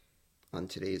On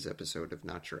today's episode of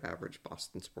Not Your Average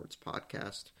Boston Sports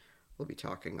Podcast, we'll be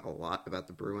talking a lot about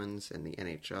the Bruins and the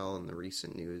NHL and the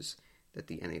recent news that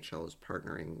the NHL is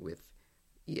partnering with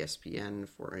ESPN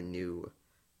for a new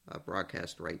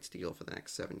broadcast rights deal for the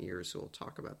next 7 years, so we'll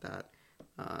talk about that.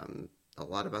 A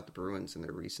lot about the Bruins and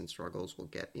their recent struggles. We'll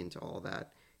get into all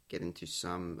that, get into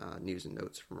some news and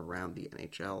notes from around the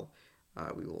NHL.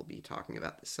 We will be talking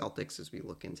about the Celtics as we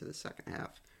look into the second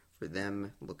half for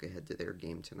them, look ahead to their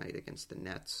game tonight against the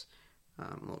Nets.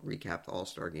 We'll recap the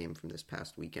All-Star game from this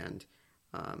past weekend.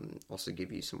 Also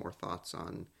give you some more thoughts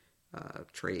on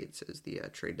trades as the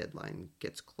trade deadline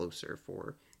gets closer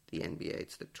for the NBA.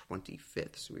 It's the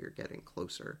 25th, so we are getting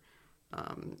closer.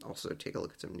 Also take a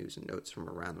look at some news and notes from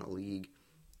around the league.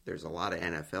 There's a lot of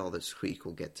NFL this week.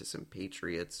 We'll get to some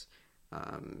Patriots.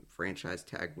 Franchise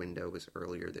tag window was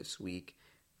earlier this week.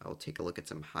 I'll take a look at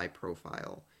some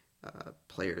high-profile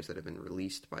players that have been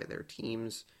released by their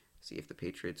teams, see if the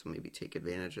Patriots will maybe take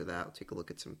advantage of that. We'll take a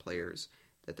look at some players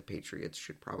that the Patriots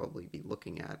should probably be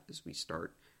looking at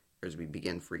as we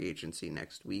begin free agency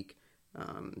next week.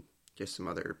 Just some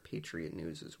other Patriot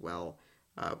news as well.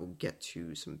 We'll get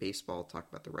to some baseball, talk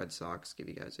about the Red Sox, give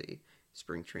you guys a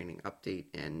spring training update,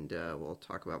 and we'll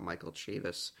talk about Michael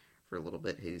Chavis for a little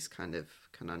bit, his kind of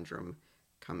conundrum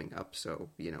coming up. So,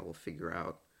 we'll figure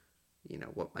out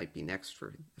what might be next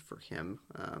for him.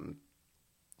 And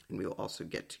we will also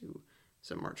get to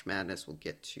some March Madness. We'll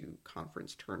get to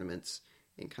conference tournaments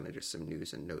and kind of just some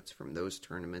news and notes from those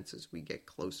tournaments as we get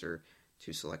closer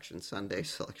to Selection Sunday.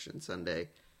 Selection Sunday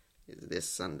is this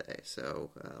Sunday.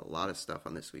 So a lot of stuff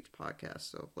on this week's podcast.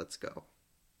 So let's go.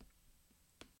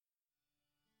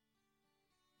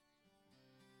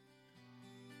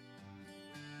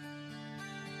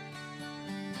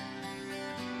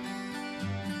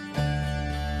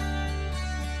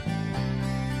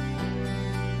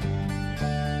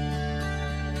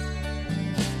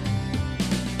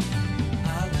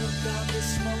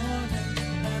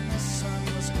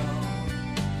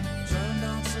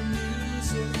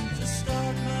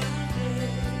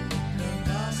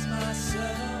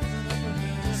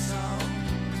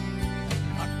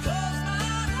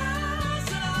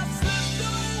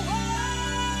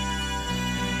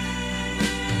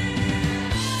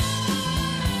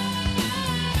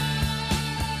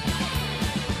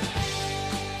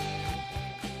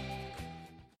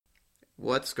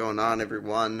 What's going on,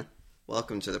 everyone?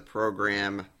 Welcome to the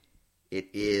program. It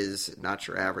is Not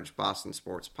Your Average Boston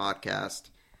Sports Podcast.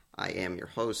 I am your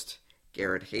host,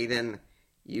 Garrett Hayden.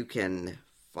 You can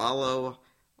follow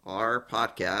our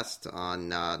podcast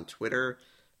on Twitter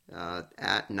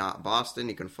at Not Boston.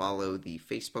 You can follow the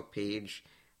Facebook page.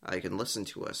 You can listen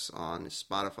to us on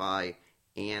Spotify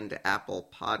and Apple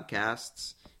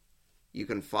Podcasts. You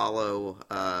can follow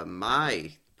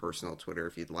my personal Twitter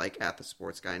if you'd like, at the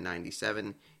Sports Guy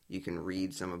 97. You can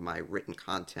read some of my written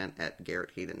content at Garrett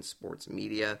Hayden Sports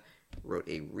Media. Wrote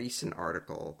a recent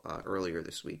article earlier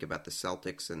this week about the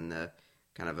Celtics and the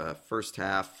kind of a first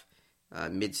half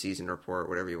mid-season report,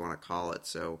 whatever you want to call it.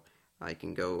 So I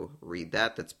can go read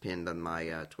that. That's pinned on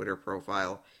my Twitter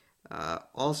profile.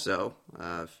 Also,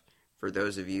 for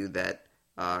those of you that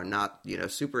are not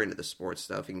super into the sports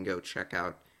stuff, you can go check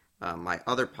out my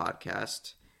other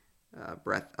podcast, A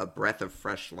Breath of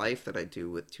Fresh Life, that I do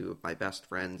with two of my best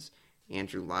friends,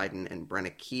 Andrew Lydon and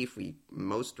Brenna Keefe. We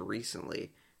most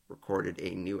recently recorded a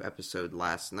new episode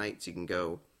last night, so you can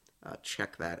go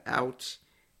check that out.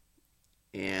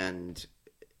 And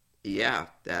yeah,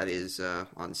 that is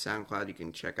on SoundCloud. You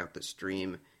can check out the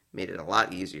stream. Made it a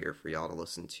lot easier for y'all to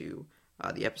listen to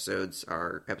the episodes.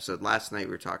 Our episode last night,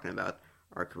 we were talking about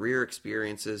our career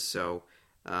experiences, so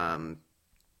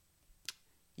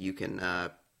you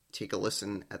can take a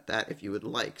listen at that if you would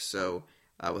like. So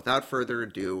without further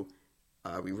ado,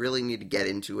 we really need to get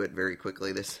into it very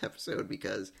quickly this episode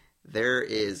because there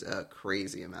is a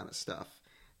crazy amount of stuff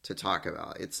to talk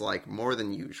about. It's like more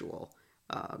than usual.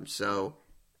 So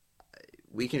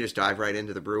we can just dive right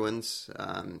into the Bruins.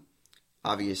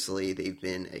 Obviously, they've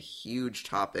been a huge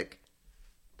topic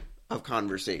of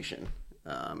conversation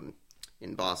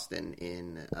in Boston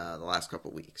in the last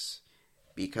couple weeks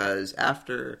because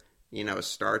after a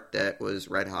start that was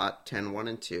red hot,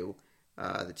 10-1-2.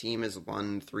 The team has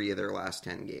won 3 of their last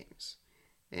 10 games.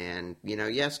 And,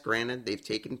 yes, granted, they've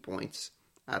taken points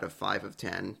out of 5 of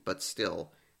 10, but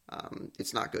still,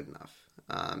 it's not good enough.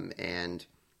 And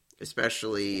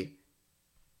especially,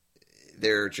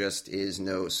 there just is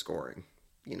no scoring,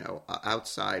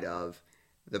 outside of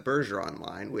the Bergeron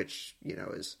line, which,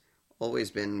 has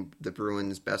always been the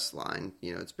Bruins' best line.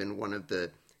 It's been one of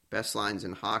the best lines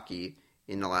in hockey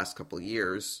in the last couple of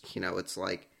years. It's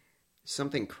like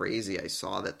something crazy. I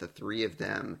saw that the three of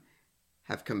them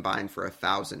have combined for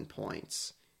 1,000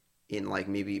 points in like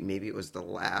maybe it was the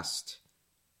last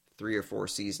 3 or 4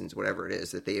 seasons, whatever it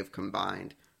is, that they have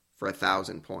combined for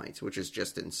 1,000 points, which is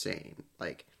just insane.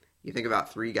 Like you think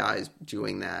about three guys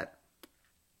doing that,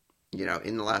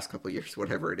 in the last couple of years,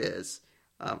 whatever it is.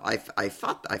 I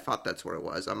thought that's what it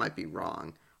was. I might be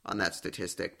wrong on that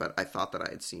statistic, but I thought that I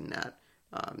had seen that.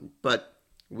 But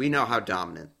we know how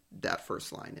dominant that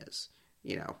first line is.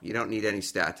 You don't need any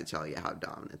stat to tell you how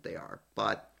dominant they are.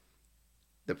 But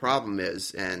the problem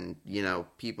is, and,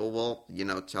 people will,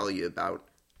 tell you about,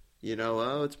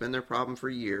 oh, it's been their problem for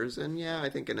years. And yeah, I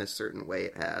think in a certain way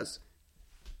it has.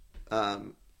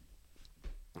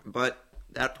 But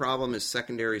that problem is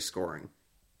secondary scoring.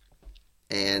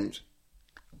 And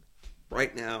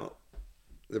right now,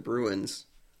 the Bruins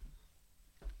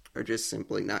are just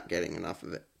simply not getting enough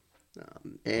of it.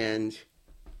 And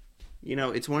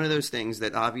it's one of those things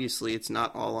that obviously it's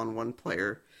not all on one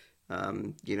player.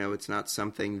 It's not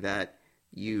something that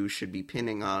you should be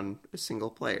pinning on a single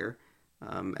player.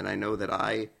 And I know that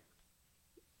I,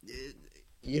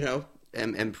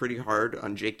 am pretty hard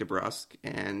on Jake DeBrusk.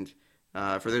 And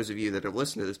for those of you that have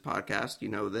listened to this podcast, you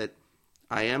know that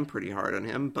I am pretty hard on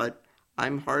him. But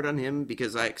I'm hard on him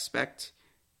because I expect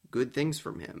good things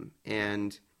from him.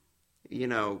 And,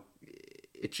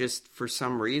 it just, for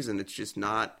some reason, it's just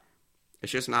not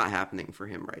happening for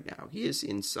him right now. He is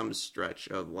in some stretch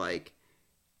of like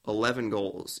 11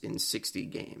 goals in 60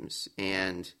 games.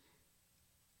 And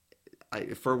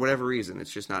for whatever reason,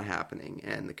 it's just not happening.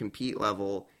 And the compete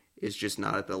level is just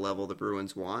not at the level the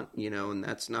Bruins want, and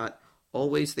that's not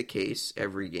always the case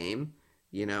every game.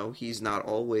 He's not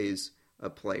always a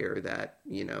player that,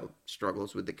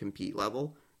 struggles with the compete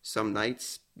level. Some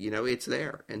nights, it's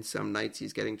there, and some nights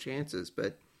he's getting chances,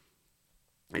 but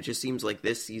it just seems like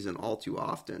this season all too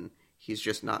often, he's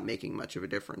just not making much of a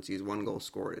difference. He's 1 goal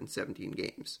scored in 17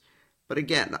 games. But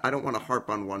again, I don't want to harp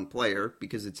on one player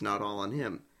because it's not all on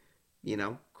him.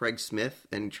 Craig Smith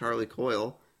and Charlie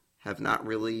Coyle have not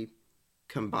really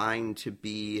combined to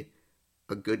be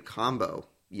a good combo,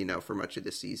 for much of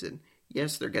the season.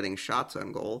 Yes, they're getting shots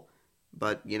on goal,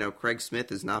 but, Craig Smith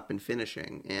has not been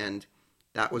finishing, and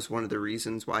that was one of the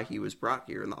reasons why he was brought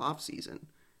here in the offseason,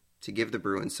 to give the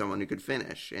Bruins someone who could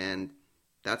finish, and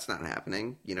that's not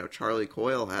happening. Charlie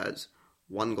Coyle has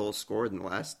 1 goal scored in the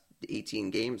last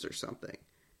 18 games or something.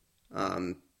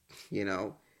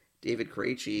 David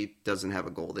Krejci doesn't have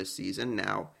a goal this season.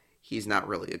 Now, he's not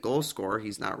really a goal scorer.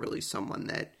 He's not really someone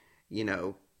that,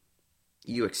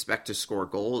 you expect to score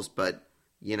goals, but,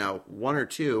 1 or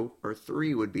 2 or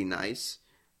 3 would be nice.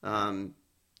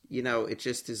 It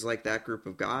just is like that group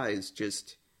of guys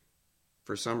just,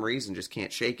 for some reason, just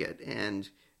can't shake it. And,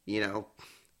 the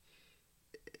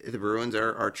Bruins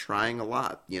are trying a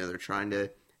lot. They're trying to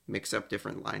mix up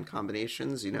different line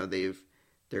combinations.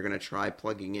 They're going to try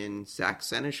plugging in Zach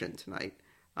Senyshyn tonight.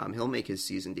 He'll make his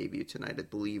season debut tonight, I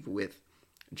believe, with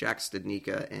Jack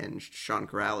Studnicka and Sean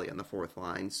Corrali on the fourth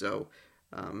line. So,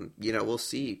 we'll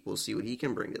see. We'll see what he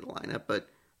can bring to the lineup. But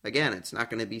again, it's not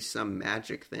going to be some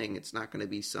magic thing. It's not going to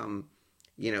be some,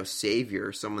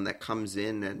 savior, someone that comes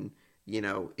in and,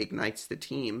 ignites the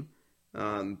team.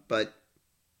 But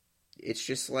it's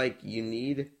just like you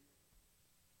need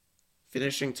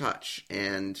finishing touch.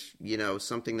 And,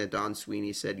 something that Don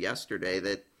Sweeney said yesterday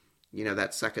that,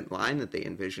 that second line that they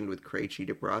envisioned with Krejci,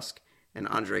 DeBrusk, and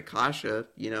Ondrej Kase,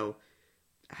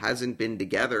 hasn't been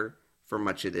together for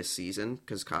much of this season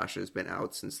because Kase has been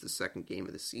out since the second game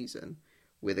of the season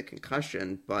with a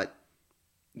concussion. But,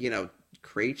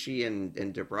 Krejci and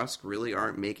DeBrusk really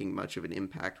aren't making much of an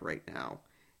impact right now.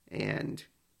 And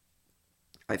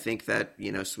I think that,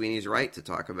 Sweeney's right to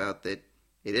talk about that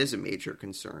it is a major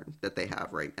concern that they have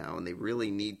right now. And they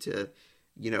really need to,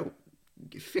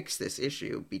 fix this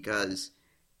issue because,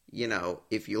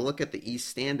 if you look at the East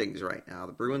standings right now,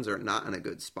 the Bruins are not in a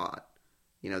good spot.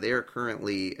 They are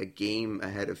currently a game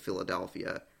ahead of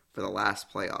Philadelphia for the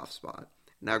last playoff spot.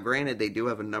 Now, granted, they do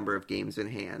have a number of games in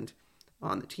hand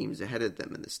on the teams ahead of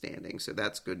them in the standings, so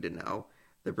that's good to know.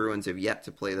 The Bruins have yet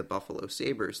to play the Buffalo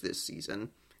Sabres this season.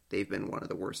 They've been one of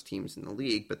the worst teams in the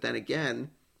league. But then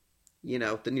again,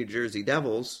 the New Jersey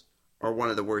Devils are one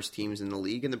of the worst teams in the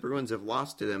league, and the Bruins have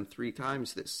lost to them 3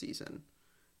 times this season.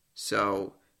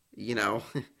 So,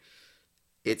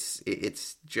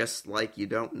 it's just like you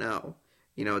don't know.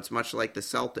 It's much like the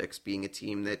Celtics being a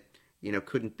team that,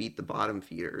 couldn't beat the bottom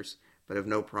feeders, but have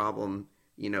no problem,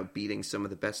 beating some of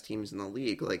the best teams in the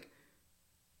league. Like,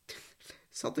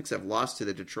 Celtics have lost to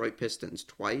the Detroit Pistons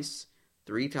twice,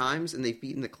 3 times, and they've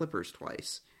beaten the Clippers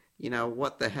twice.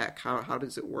 What the heck? How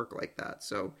does it work like that?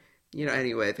 So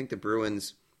Anyway, I think the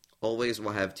Bruins always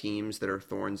will have teams that are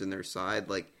thorns in their side.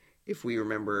 Like, if we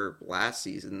remember last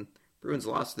season, Bruins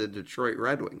lost to the Detroit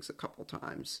Red Wings a couple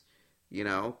times. You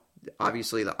know,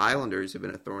 obviously the Islanders have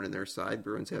been a thorn in their side.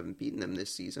 Bruins haven't beaten them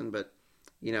this season, but,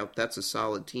 that's a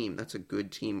solid team. That's a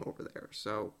good team over there.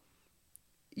 So,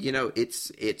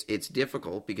 it's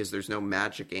difficult because there's no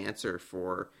magic answer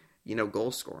for,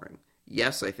 goal scoring.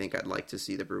 Yes, I think I'd like to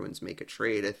see the Bruins make a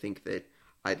trade. I think that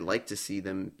I'd like to see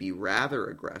them be rather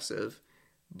aggressive.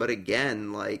 But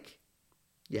again, like,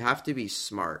 you have to be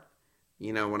smart.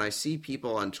 When I see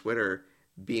people on Twitter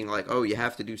being like, oh, you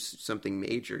have to do something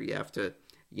major, you have to,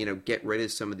 get rid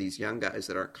of some of these young guys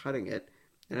that aren't cutting it.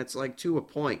 And it's like, to a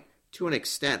point, to an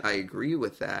extent, I agree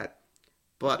with that.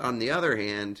 But on the other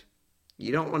hand,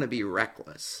 you don't want to be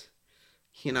reckless.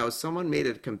 Someone made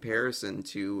a comparison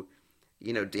to,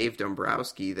 Dave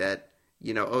Dombrowski that,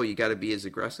 oh, you got to be as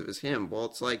aggressive as him. Well,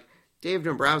 it's like Dave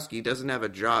Dombrowski doesn't have a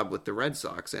job with the Red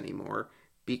Sox anymore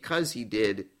because he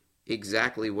did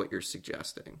exactly what you're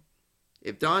suggesting.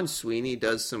 If Don Sweeney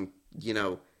does some,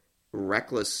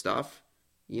 reckless stuff,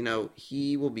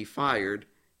 he will be fired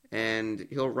and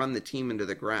he'll run the team into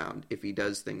the ground if he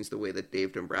does things the way that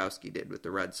Dave Dombrowski did with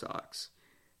the Red Sox.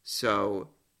 So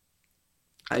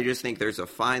I just think there's a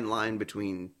fine line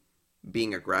between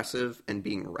being aggressive and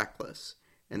being reckless.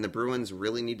 And the Bruins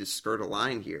really need to skirt a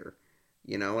line here.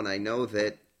 And I know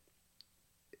that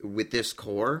with this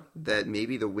core, that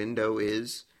maybe the window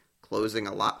is closing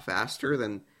a lot faster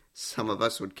than some of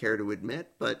us would care to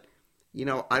admit. But,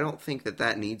 I don't think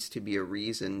that needs to be a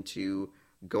reason to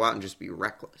go out and just be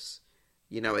reckless.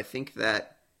 I think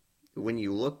that when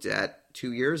you looked at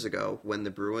 2 years ago when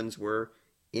the Bruins were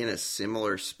in a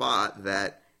similar spot,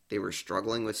 that they were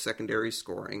struggling with secondary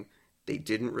scoring, they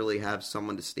didn't really have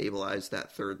someone to stabilize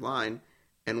that third line.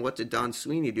 And what did Don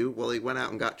Sweeney do? Well, he went out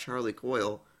and got Charlie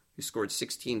Coyle, who scored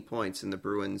 16 points in the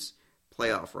Bruins'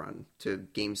 playoff run to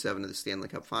Game 7 of the Stanley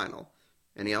Cup Final.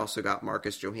 And he also got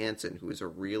Marcus Johansson, who was a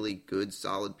really good,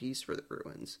 solid piece for the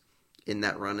Bruins in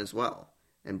that run as well.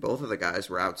 And both of the guys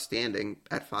were outstanding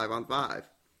at 5-on-5.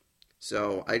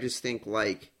 So I just think,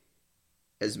 like,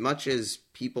 as much as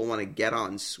people want to get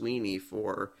on Sweeney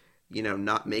for,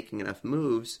 not making enough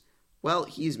moves, well,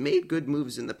 he's made good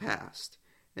moves in the past.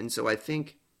 And so I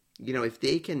think, if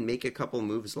they can make a couple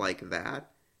moves like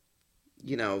that,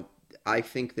 I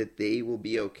think that they will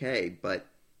be okay. But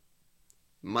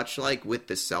much like with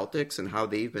the Celtics and how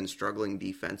they've been struggling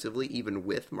defensively, even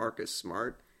with Marcus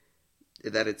Smart,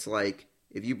 that it's like,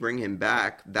 if you bring him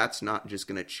back, that's not just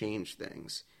going to change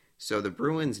things. So the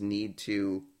Bruins need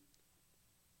to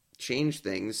change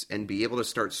things and be able to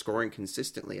start scoring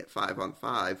consistently at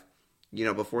 5-on-5,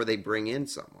 before they bring in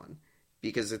someone.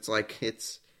 Because it's like,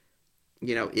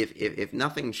 if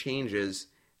nothing changes,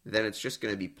 then it's just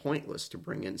going to be pointless to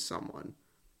bring in someone,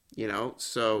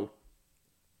 So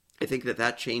I think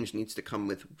that change needs to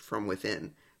come from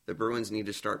within. The Bruins need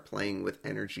to start playing with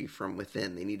energy from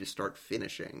within. They need to start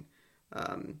finishing.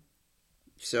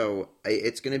 So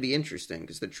it's going to be interesting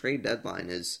because the trade deadline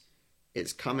is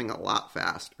coming a lot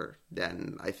faster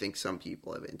than I think some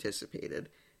people have anticipated.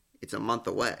 It's a month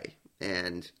away,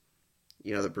 and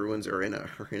the Bruins are in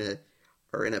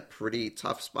a pretty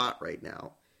tough spot right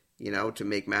now. To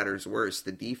make matters worse,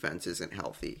 the defense isn't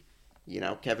healthy.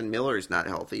 Kevin Miller is not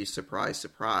healthy. Surprise,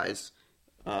 surprise.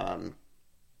 And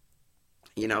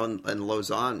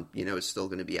Lauzon, is still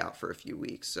going to be out for a few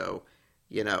weeks. So,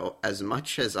 as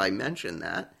much as I mentioned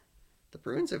that, the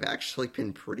Bruins have actually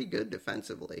been pretty good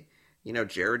defensively.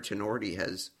 Jared Tenorti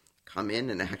has come in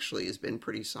and actually has been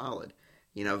pretty solid.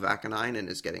 Vakanainen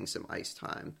is getting some ice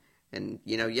time. And,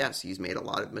 yes, he's made a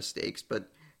lot of mistakes, but,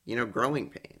 growing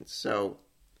pains. So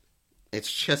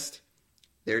it's just,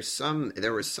 there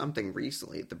was something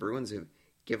recently. The Bruins have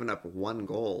given up 1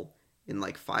 goal in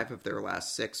like 5 of their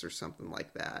last 6 or something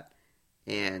like that.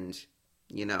 And,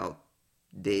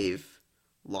 they've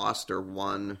lost or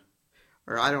won,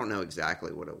 or I don't know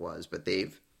exactly what it was, but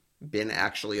they've been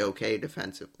actually okay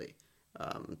defensively.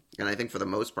 And I think for the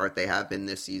most part, they have been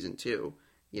this season too,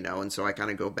 and so I kind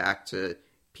of go back to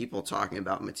people talking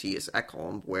about Matthias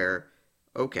Ekholm, where,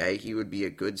 okay, he would be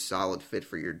a good, solid fit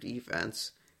for your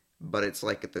defense, but it's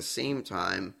like at the same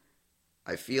time,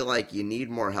 I feel like you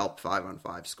need more help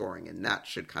 5-on-5 scoring, and that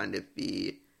should kind of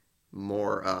be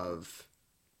more of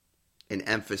an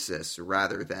emphasis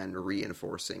rather than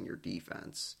reinforcing your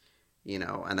defense.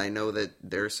 And I know that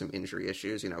there's some injury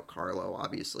issues. Carlo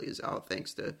obviously is out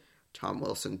thanks to Tom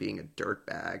Wilson being a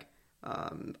dirtbag.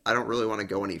 I don't really want to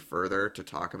go any further to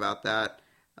talk about that.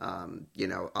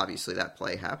 Obviously that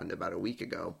play happened about a week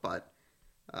ago, but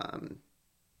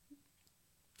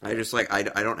I just like I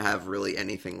don't have really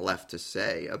anything left to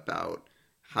say about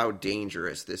how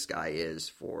dangerous this guy is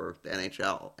for the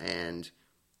NHL. And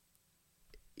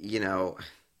you know,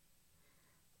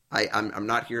 I'm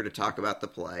not here to talk about the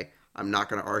play. I'm not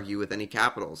going to argue with any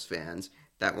Capitals fans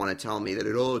that want to tell me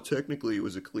that technically it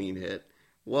was a clean hit.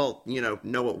 Well,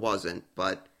 no, it wasn't.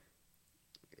 But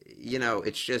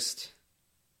it's just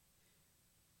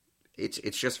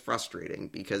frustrating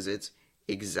because it's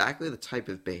exactly the type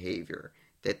of behavior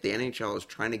that the NHL is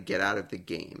trying to get out of the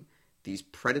game. These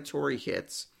predatory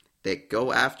hits that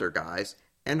go after guys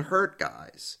and hurt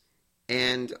guys.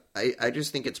 And I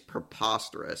just think it's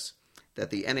preposterous that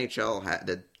the NHL,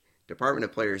 the Department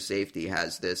of Player Safety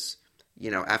has this,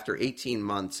 after 18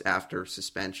 months after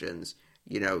suspensions,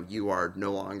 you are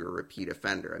no longer a repeat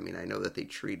offender. I mean, I know that they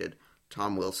treated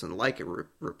Tom Wilson like a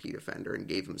repeat offender and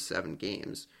gave him 7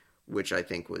 games, which I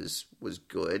think was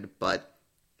good. But,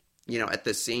 at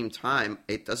the same time,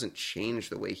 it doesn't change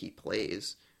the way he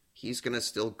plays. He's going to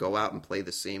still go out and play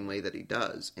the same way that he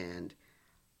does. And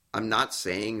I'm not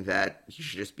saying that he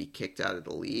should just be kicked out of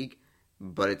the league,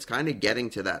 but it's kind of getting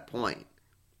to that point.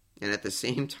 And at the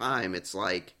same time, it's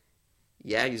like,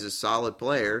 yeah, he's a solid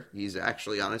player. He's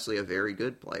actually, honestly, a very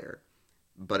good player.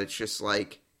 But it's just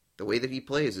like, the way that he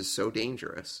plays is so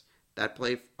dangerous. That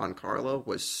play on Carlo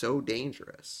was so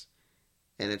dangerous.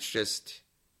 And it's just,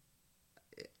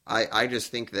 I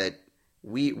just think that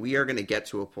we are going to get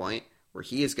to a point where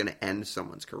he is going to end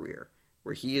someone's career,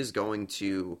 where he is going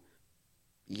to,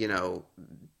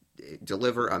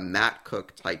 deliver a Matt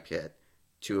Cook type hit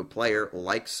to a player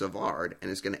like Savard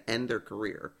and is going to end their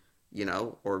career,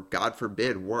 or God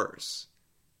forbid worse.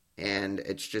 And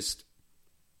it's just,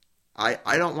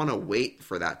 I don't want to wait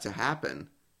for that to happen.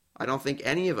 I don't think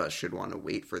any of us should want to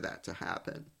wait for that to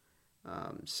happen.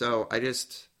 So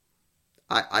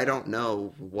I don't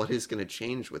know what is going to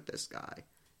change with this guy,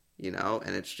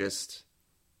 and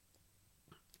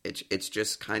it's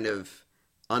just kind of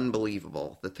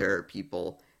unbelievable that there are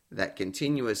people that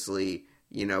continuously,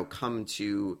 come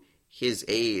to his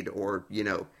aid or,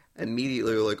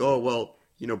 immediately like, oh, well,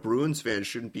 Bruins fans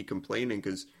shouldn't be complaining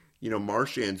because,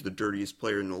 Marchand's the dirtiest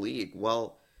player in the league.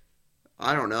 Well,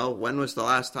 I don't know. When was the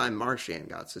last time Marchand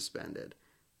got suspended?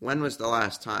 When was the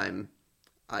last time?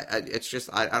 I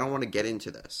don't want to get into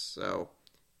this. So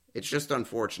it's just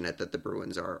unfortunate that the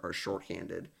Bruins are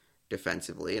shorthanded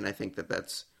defensively, and I think that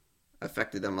that's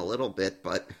affected them a little bit,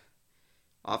 but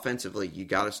offensively, you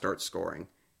got to start scoring,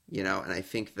 and I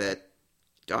think that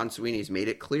Don Sweeney's made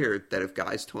it clear that if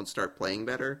guys don't start playing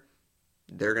better,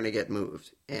 they're going to get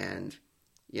moved. And,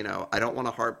 I don't want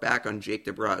to harp back on Jake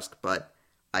DeBrusk, but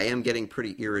I am getting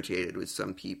pretty irritated with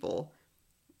some people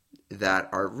that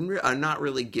are not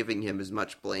really giving him as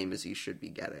much blame as he should be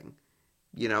getting.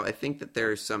 I think that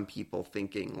there are some people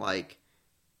thinking like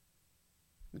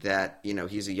that,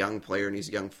 he's a young player and he's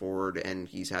a young forward and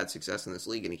he's had success in this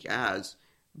league, and he has,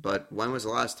 but when was the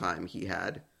last time he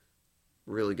had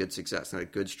really good success and a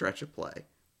good stretch of play?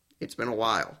 It's been a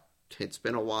while.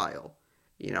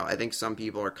 I think some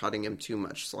people are cutting him too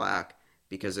much slack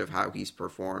because of how he's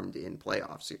performed in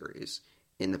playoff series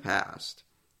in the past.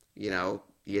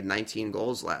 He had 19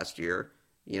 goals last year.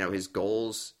 His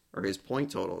goals or his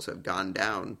point totals have gone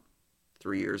down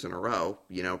 3 years in a row.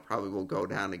 Probably will go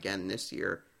down again this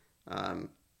year. And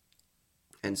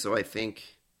so I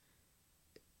think,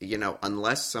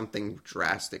 unless something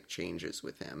drastic changes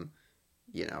with him,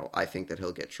 I think that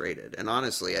he'll get traded. And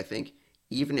honestly, I think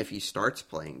even if he starts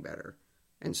playing better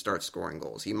and starts scoring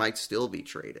goals, he might still be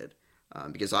traded.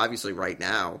 Because obviously right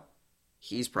now,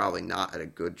 he's probably not at a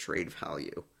good trade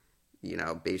value,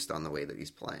 based on the way that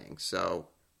he's playing. So,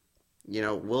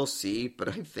 we'll see. But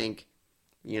I think,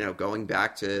 going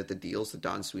back to the deals that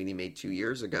Don Sweeney made 2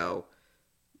 years ago,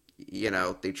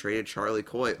 they traded Charlie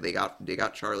Coyle. They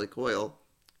got Charlie Coyle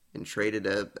and traded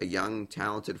a young,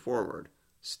 talented forward.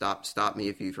 Stop me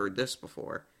if you've heard this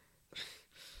before.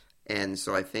 And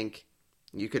so I think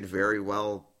you could very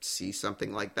well see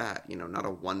something like that. Not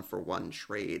a 1-for-1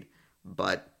 trade,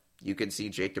 but you could see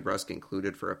Jake DeBrusk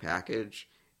included for a package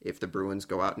if the Bruins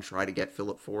go out and try to get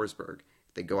Philip Forsberg,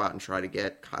 if they go out and try to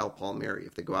get Kyle Palmieri,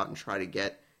 if they go out and try to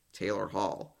get Taylor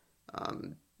Hall.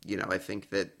 I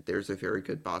think that there's a very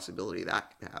good possibility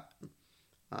that could happen.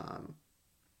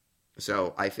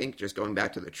 So I think just going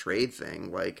back to the trade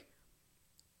thing,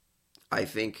 I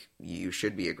think you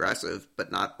should be aggressive,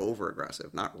 but not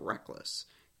over-aggressive, not reckless.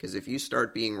 Because if you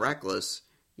start being reckless,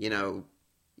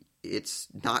 it's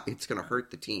going to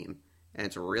hurt the team. And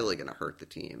it's really going to hurt the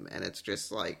team. And it's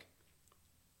just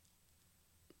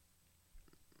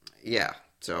yeah.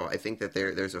 So I think that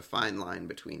there's a fine line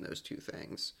between those two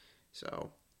things.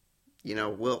 So,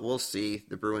 we'll see.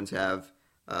 The Bruins have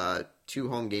two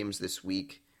home games this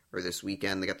week or this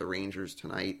weekend. They got the Rangers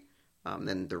tonight,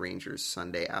 then the Rangers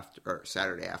Saturday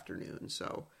afternoon.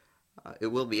 So it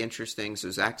will be interesting. So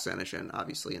Zach Senyshyn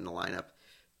obviously in the lineup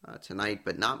tonight,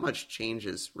 but not much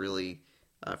changes really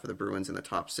for the Bruins in the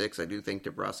top six. I do think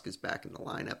DeBrusk is back in the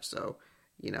lineup, so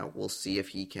we'll see if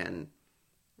he can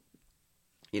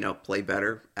play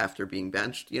better after being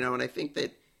benched. And I think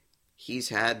that he's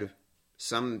had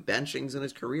some benchings in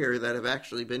his career that have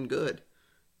actually been good.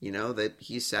 That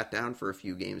he's sat down for a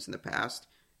few games in the past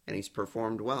and he's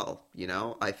performed well.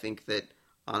 I think that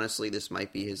honestly this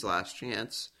might be his last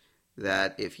chance,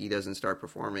 that if he doesn't start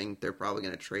performing, they're probably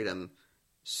going to trade him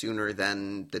sooner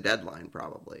than the deadline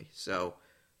probably. So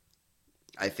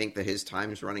I think that his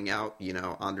time's running out.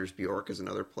 Anders Bjork is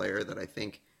another player that I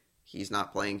think he's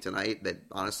not playing tonight, that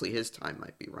honestly his time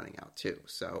might be running out too.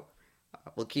 So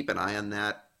we'll keep an eye on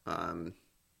that.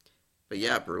 But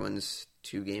yeah, Bruins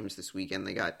 2 games this weekend.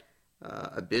 They got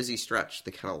a busy stretch.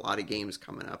 They got a lot of games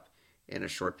coming up in a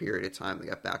short period of time. They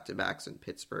got back-to-backs in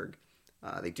Pittsburgh.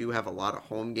 They do have a lot of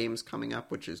home games coming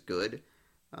up, which is good.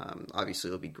 Obviously,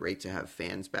 it'll be great to have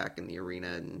fans back in the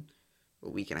arena in a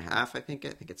week and a half, I think. I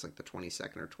think it's like the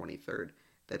 22nd or 23rd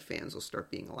that fans will start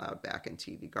being allowed back in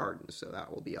TD Garden, so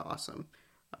that will be awesome.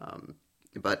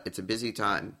 But it's a busy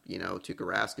time. Tuukka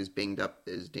Rask is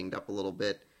dinged up a little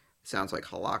bit. It sounds like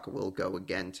Halak will go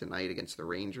again tonight against the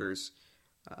Rangers.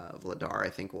 Vladar, I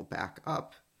think, will back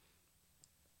up.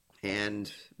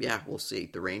 And, yeah, we'll see.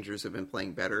 The Rangers have been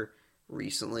playing better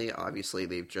recently. Obviously,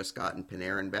 they've just gotten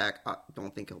Panarin back. I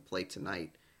don't think he'll play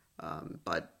tonight.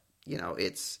 But,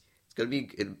 it's going to be,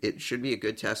 it should be a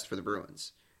good test for the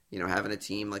Bruins. Having a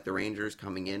team like the Rangers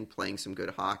coming in, playing some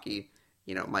good hockey,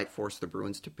 might force the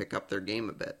Bruins to pick up their game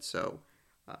a bit. So,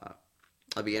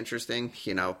 it'll be interesting.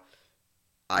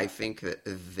 I think that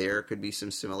there could be some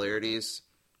similarities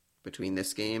between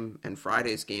this game and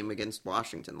Friday's game against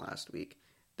Washington last week.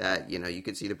 That, you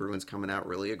could see the Bruins coming out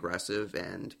really aggressive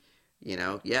and,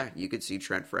 you could see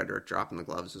Trent Frederic dropping the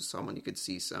gloves with someone. You could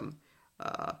see some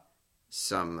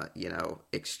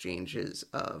exchanges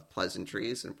of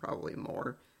pleasantries and probably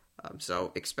more.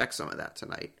 So expect some of that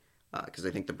tonight because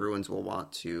I think the Bruins will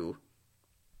want to,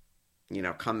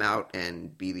 come out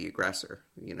and be the aggressor,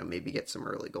 maybe get some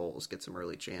early goals, get some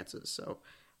early chances. So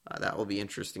that will be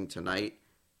interesting tonight.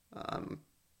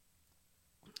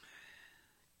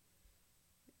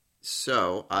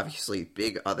 So obviously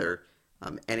big other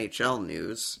NHL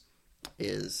news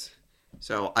is,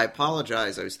 so I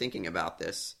apologize, I was thinking about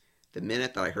this the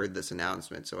minute that I heard this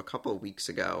announcement. So a couple of weeks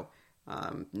ago,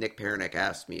 Nick Pernick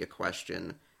asked me a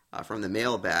question from the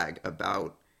mailbag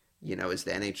about, is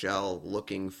the NHL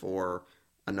looking for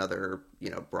another,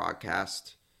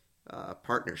 broadcast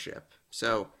partnership?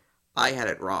 So I had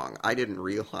it wrong. I didn't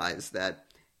realize that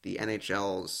the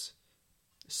NHL's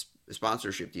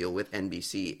sponsorship deal with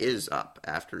NBC is up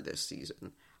after this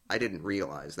season. I didn't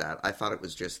realize that. I thought it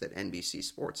was just that NBC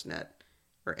Sportsnet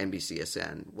or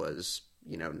NBCSN was,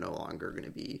 no longer going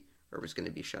to be, or was going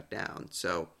to be shut down.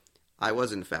 So I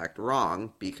was in fact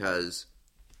wrong, because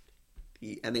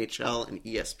the NHL and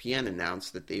ESPN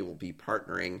announced that they will be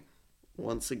partnering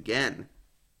once again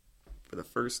for the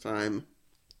first time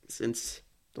since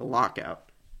the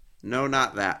lockout. No,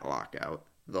 not that lockout.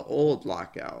 The old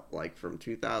lockout, like from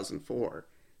 2004.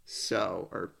 So,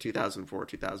 or 2004,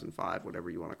 2005, whatever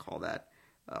you want to call that,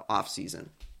 off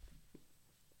season.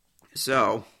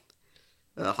 So,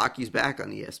 hockey's back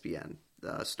on ESPN.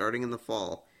 Starting in the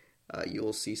fall,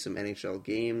 you'll see some NHL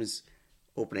games,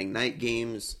 opening night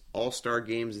games, all-star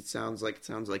games. It sounds like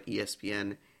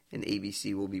ESPN and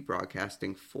ABC will be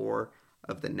broadcasting 4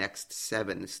 of the next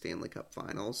 7 Stanley Cup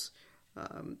Finals.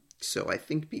 So I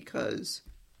think because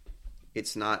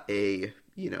it's not a,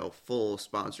 full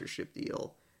sponsorship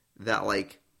deal, that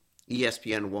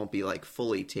ESPN won't be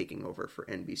fully taking over for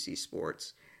NBC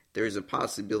Sports. There's a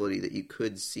possibility that you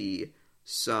could see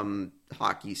some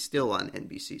hockey still on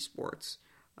NBC Sports,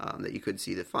 that you could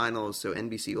see the finals. So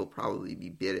NBC will probably be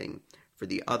bidding for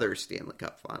the other Stanley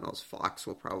Cup Finals. Fox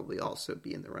will probably also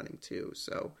be in the running too.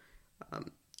 So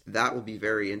that will be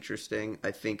very interesting.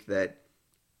 I think that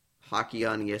hockey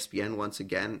on ESPN, once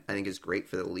again, I think is great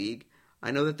for the league. I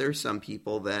know that there's some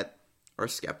people that are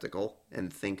skeptical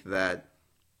and think that,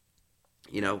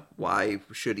 why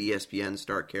should ESPN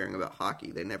start caring about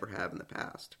hockey? They never have in the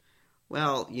past.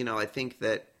 Well, I think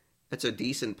that that's a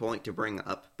decent point to bring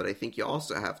up, but I think you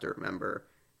also have to remember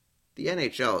the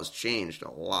NHL has changed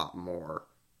a lot more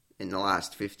in the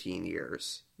last 15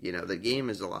 years. The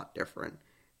game is a lot different.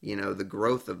 The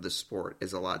growth of the sport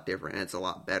is a lot different, and it's a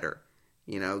lot better.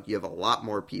 You have a lot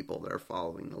more people that are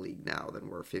following the league now than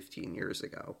were 15 years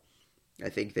ago. I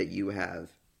think that you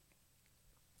have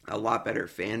a lot better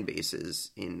fan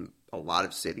bases in a lot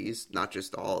of cities, not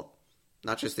just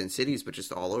in cities, but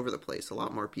just all over the place. A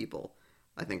lot more people,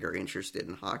 I think, are interested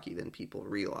in hockey than people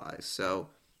realize. So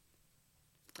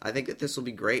I think that this will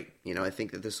be great. I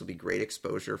think that this will be great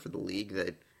exposure for the league,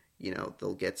 that,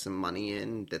 they'll get some money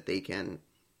in, that they can,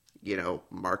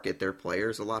 market their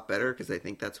players a lot better, because I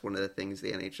think that's one of the things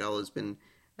the NHL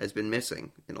has been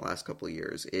missing in the last couple of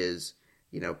years is,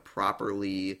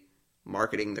 properly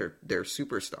marketing their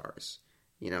superstars,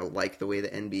 like the way the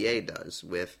NBA does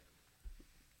with,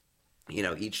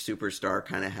 each superstar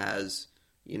kind of has,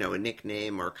 a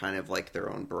nickname or kind of like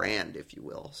their own brand, if you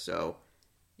will. So,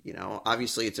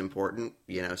 obviously it's important,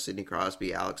 Sidney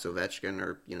Crosby, Alex Ovechkin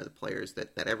are, the players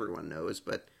that everyone knows,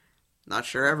 but not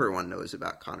sure everyone knows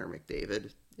about Connor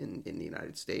McDavid in the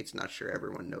United States. Not sure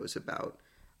everyone knows about,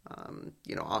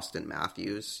 Austin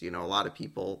Matthews. A lot of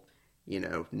people,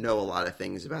 know a lot of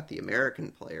things about the American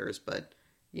players, but,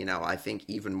 I think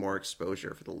even more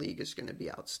exposure for the league is going to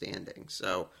be outstanding.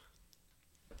 So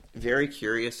very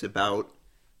curious about,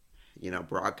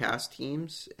 broadcast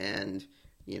teams and,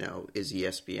 is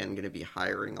ESPN going to be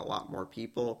hiring a lot more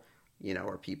people?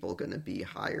 Are people going to be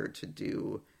hired to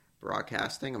do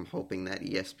broadcasting? I'm hoping that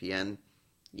ESPN,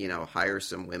 hires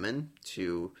some women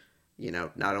to,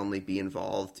 not only be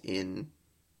involved in,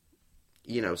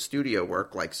 studio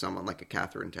work like someone like a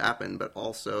Catherine Tappan, but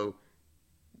also,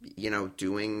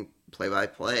 doing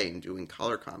play-by-play and doing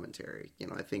color commentary.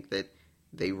 I think that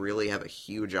they really have a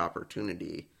huge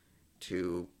opportunity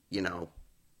to,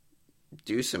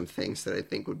 do some things that I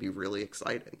think would be really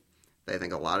exciting, that I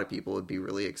think a lot of people would be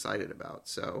really excited about.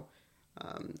 So,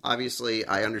 obviously,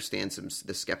 I understand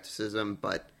the skepticism,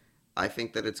 but I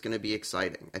think that it's going to be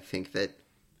exciting. I think that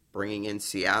bringing in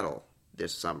Seattle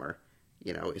this summer,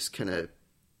 is going to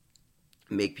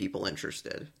make people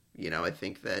interested. I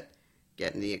think that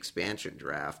getting the expansion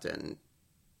draft and,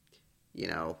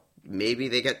 maybe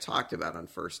they get talked about on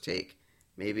First Take.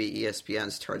 Maybe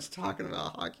ESPN starts talking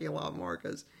about hockey a lot more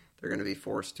because they're going to be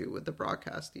forced to with the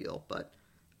broadcast deal. But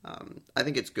I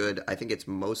think it's good. I think it's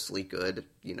mostly good.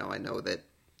 I know that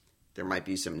there might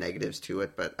be some negatives to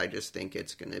it, but I just think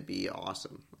it's going to be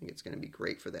awesome. I think it's going to be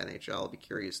great for the NHL. I'll be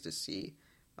curious to see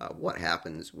what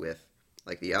happens with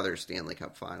like the other Stanley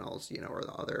Cup Finals, or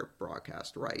the other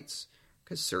broadcast rights,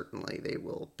 because certainly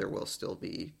there will still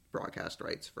be broadcast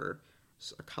rights for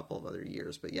a couple of other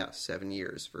years. But yeah, 7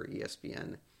 years for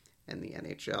ESPN and the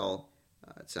NHL.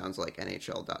 It sounds like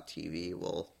NHL.TV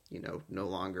will, no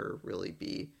longer really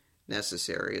be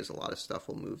necessary, as a lot of stuff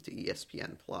will move to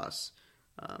ESPN Plus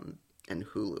and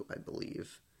Hulu, I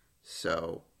believe.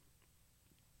 So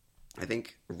I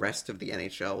think rest of the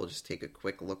NHL will just take a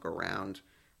quick look around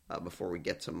before we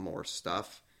get to more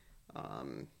stuff.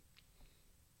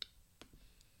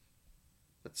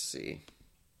 Let's see.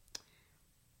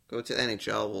 Go to the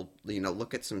NHL. We'll,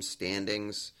 look at some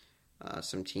standings,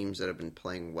 some teams that have been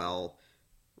playing well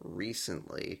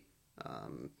recently.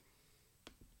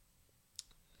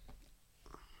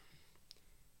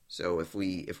 So if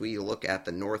we look at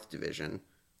the North Division,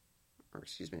 or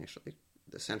excuse me, actually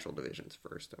the Central Divisions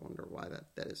first. I wonder why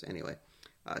that is. Anyway,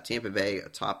 Tampa Bay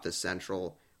atop the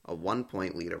Central, a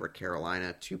 1-point lead over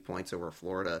Carolina, 2 points over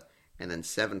Florida, and then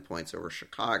 7 points over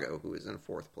Chicago, who is in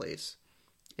fourth place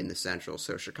in the Central.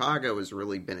 So Chicago has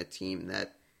really been a team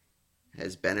that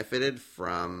has benefited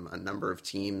from a number of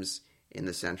teams in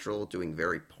the Central doing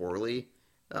very poorly,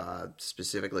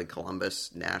 specifically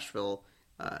Columbus, Nashville,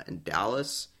 and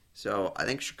Dallas. So I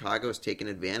think Chicago's taken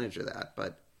advantage of that.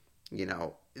 But,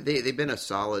 they've been a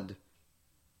solid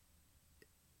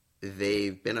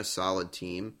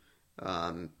team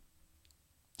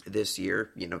this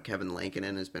year. Kevin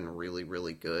Lankinen has been really,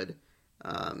 really good.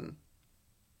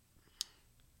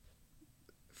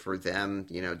 For them,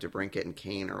 DeBrincat and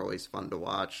Kane are always fun to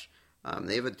watch.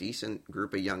 They have a decent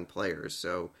group of young players,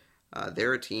 so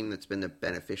they're a team that's been the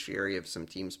beneficiary of some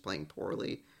teams playing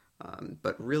poorly.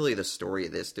 But really the story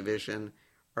of this division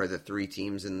are the three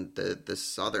teams in the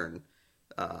southern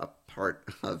part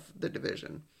of the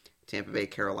division. Tampa Bay,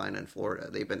 Carolina, and Florida.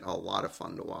 They've been a lot of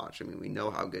fun to watch. I mean, we know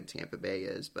how good Tampa Bay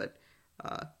is, but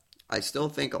I still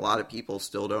think a lot of people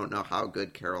still don't know how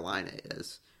good Carolina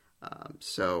is.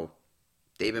 So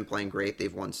they've been playing great.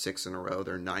 They've won 6 in a row.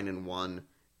 They're 9-1,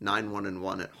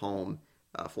 9-1-1 at home.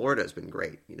 Florida has been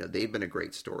great. They've been a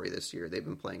great story this year. They've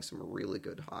been playing some really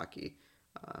good hockey.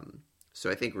 So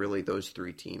I think really those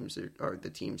three teams are the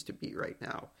teams to beat right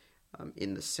now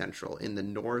in the Central. In the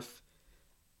North,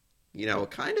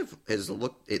 It kind of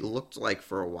it looked like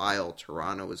for a while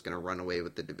Toronto was going to run away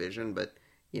with the division, but,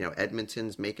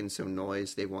 Edmonton's making some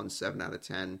noise. They won 7 out of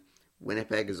 10.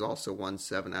 Winnipeg has also won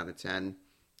 7 out of 10.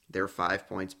 They're 5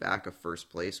 points back of first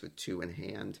place with 2 in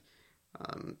hand.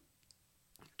 Um,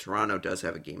 Toronto does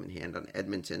have a game in hand on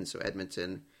Edmonton, so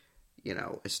Edmonton,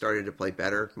 has started to play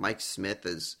better. Mike Smith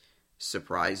has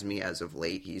surprised me as of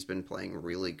late. He's been playing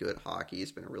really good hockey.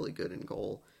 He's been really good in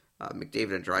goal.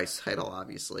 McDavid and Draisaitl,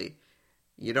 obviously,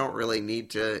 you don't really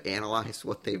need to analyze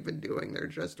what they've been doing. They're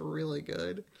just really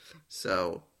good.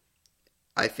 So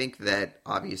I think that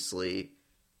obviously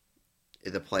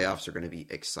the playoffs are going to be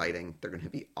exciting. They're going to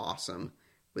be awesome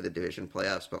with the division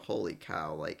playoffs. But holy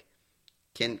cow, like,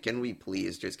 can we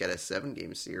please just get a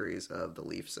 7-game series of the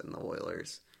Leafs and the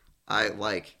Oilers? I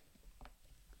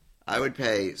would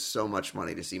pay so much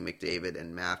money to see McDavid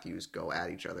and Matthews go at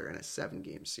each other in a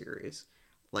 7-game series.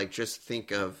 Like, just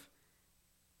think of,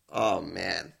 oh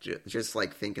man, just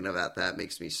like thinking about that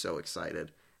makes me so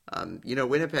excited.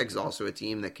 Winnipeg's also a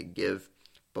team that could give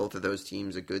both of those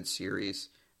teams a good series.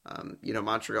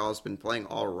 Montreal's been playing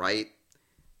all right,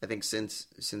 I think, since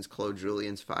Claude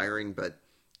Julien's firing. But,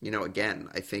 again,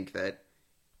 I think that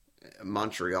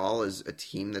Montreal is a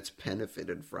team that's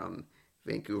benefited from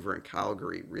Vancouver and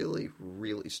Calgary really,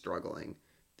 really struggling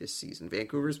this season.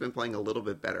 Vancouver's been playing a little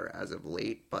bit better as of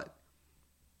late, but,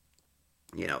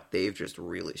 they've just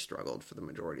really struggled for the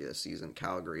majority of the season.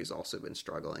 Calgary's also been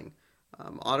struggling.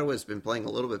 Ottawa's been playing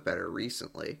a little bit better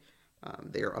recently.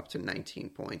 They are up to 19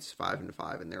 points,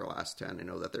 5-5 in their last 10. I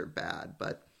know that they're bad,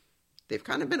 but they've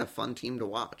kind of been a fun team to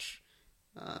watch.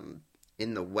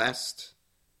 In the West,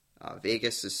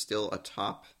 Vegas is still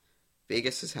atop.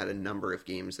 Vegas has had a number of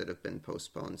games that have been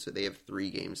postponed, so they have 3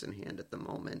 games in hand at the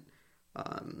moment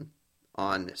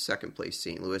on second place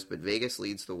St. Louis. But Vegas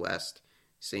leads the West.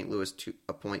 St. Louis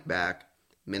a point back,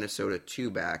 Minnesota 2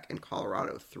 back, and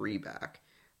Colorado 3 back.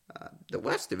 The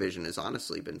West Division has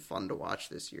honestly been fun to watch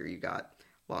this year. You got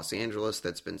Los Angeles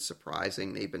that's been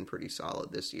surprising. They've been pretty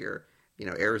solid this year.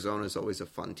 Arizona is always a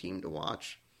fun team to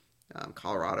watch.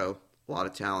 Colorado, a lot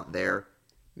of talent there.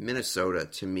 Minnesota,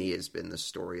 to me, has been the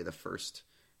story of the first,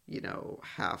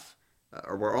 half.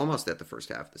 Or we're almost at the first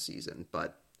half of the season,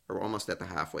 or we're almost at the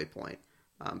halfway point.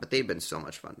 But they've been so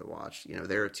much fun to watch.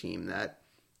 They're a team that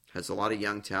has a lot of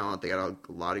young talent. They got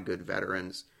a lot of good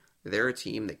veterans. They're a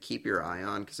team that keep your eye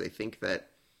on, because I think that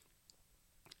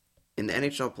in the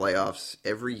NHL playoffs,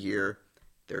 every year,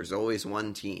 there's always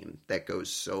one team that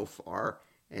goes so far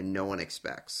and no one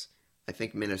expects. I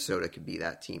think Minnesota could be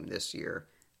that team this year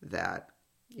that,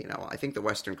 I think the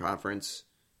Western Conference,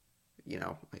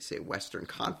 I say Western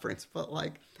Conference, but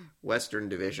like Western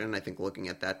Division, I think looking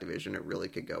at that division, it really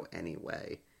could go any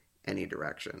way, any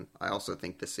direction. I also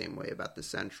think the same way about the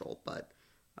Central, but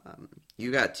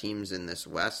you got teams in this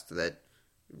West that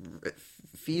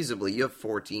feasibly, you have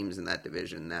 4 teams in that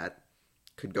division that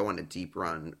could go on a deep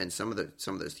run, and some of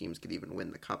those teams could even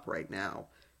win the Cup right now.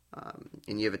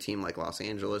 And you have a team like Los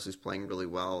Angeles who's playing really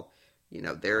well.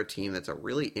 They're a team that's a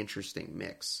really interesting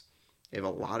mix. They have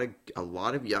a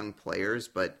lot of young players,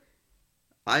 but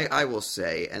I will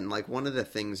say, and like one of the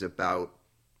things about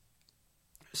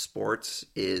sports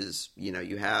is,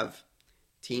 you have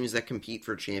teams that compete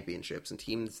for championships and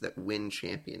teams that win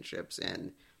championships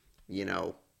and,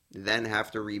 then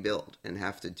have to rebuild and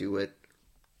have to do it,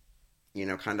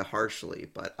 kind of harshly.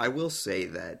 But I will say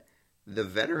that the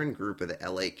veteran group of the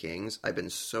LA Kings, I've been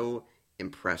so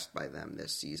impressed by them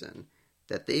this season,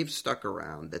 that they've stuck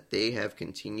around, that they have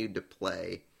continued to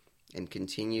play and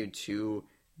continued to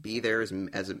be there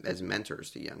as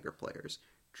mentors to younger players.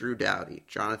 Drew Doughty,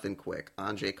 Jonathan Quick,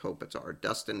 Anze Kopitar,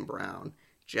 Dustin Brown,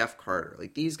 Jeff Carter.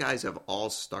 Like, these guys have all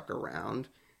stuck around,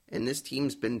 and this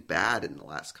team's been bad in the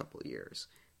last couple of years.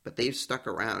 But they've stuck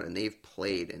around, and they've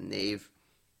played, and they've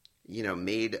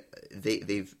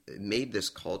made this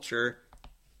culture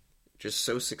just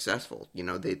so successful.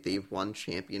 They've won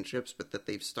championships, but that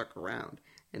they've stuck around,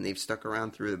 and they've stuck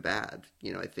around through the bad.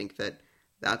 I think that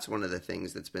that's one of the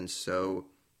things that's been so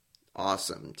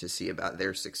awesome to see about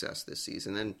their success this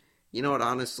season. And you know what,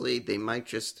 honestly, they might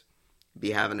just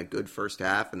be having a good first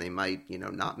half, and they might,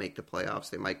 not make the playoffs.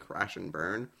 They might crash and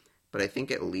burn. But I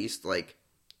think at least, like,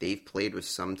 they've played with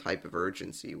some type of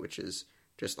urgency, which is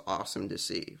just awesome to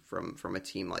see from a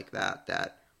team like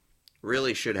that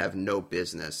really should have no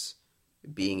business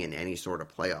being in any sort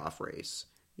of playoff race.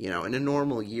 In a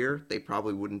normal year, they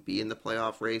probably wouldn't be in the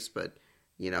playoff race, but,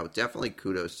 definitely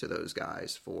kudos to those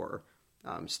guys for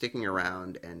sticking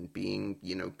around and being,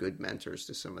 good mentors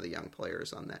to some of the young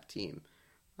players on that team.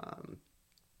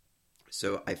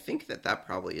 So I think that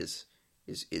probably is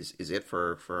is it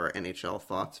for our NHL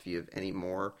thoughts. If you have any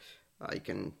more, you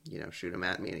can shoot them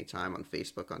at me anytime on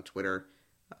Facebook, on Twitter,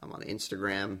 on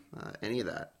Instagram, any of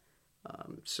that.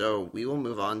 So we will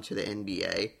move on to the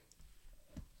NBA.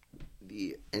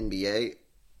 The NBA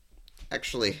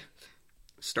actually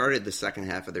started the second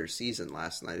half of their season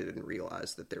last night. I didn't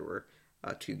realize that there were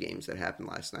two games that happened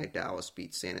last night. Dallas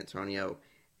beat San Antonio,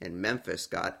 and Memphis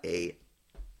got a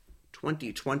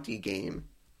 2020 game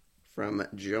from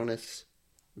Jonas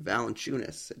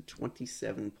Valanciunas at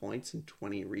 27 points and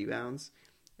 20 rebounds,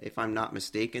 if I'm not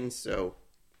mistaken. So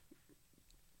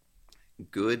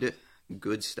good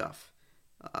stuff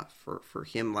for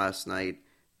him last night.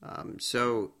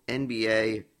 So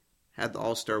NBA had the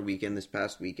All-Star weekend this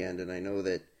past weekend, and I know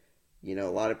that a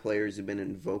lot of players have been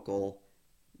in vocal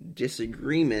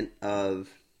disagreement of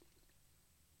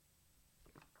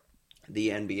the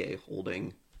NBA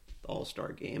holding the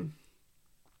All-Star game,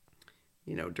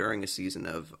 during a season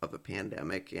of a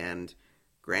pandemic. And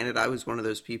granted, I was one of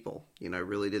those people. I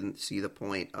really didn't see the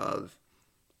point of,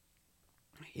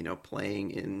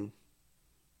 playing in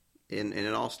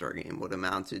an All-Star game, what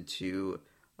amounted to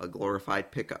a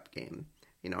glorified pickup game.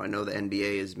 I know the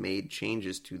NBA has made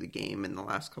changes to the game in the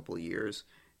last couple of years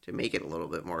to make it a little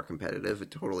bit more competitive.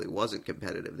 It totally wasn't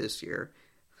competitive this year.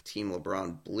 Team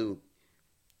LeBron blew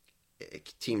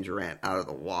Team Durant out of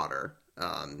the water.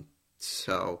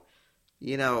 So,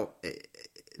 the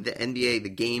NBA, the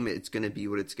game, it's going to be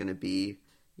what it's going to be,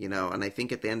 and I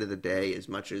think at the end of the day, as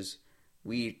much as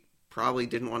we probably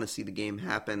didn't want to see the game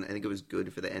happen, I think it was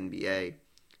good for the NBA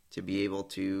to be able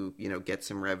to, get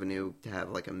some revenue, to have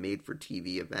like a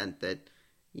made-for-TV event that,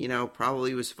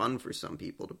 probably was fun for some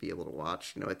people to be able to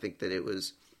watch. I think that it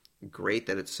was great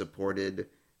that it supported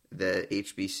the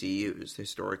HBCUs,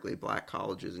 historically black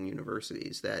colleges and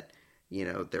universities, that,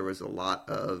 there was a lot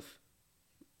of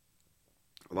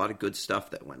good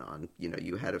stuff that went on.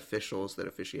 You had officials that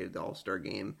officiated the All-Star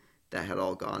game that had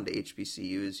all gone to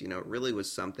HBCUs. It really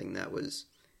was something that was,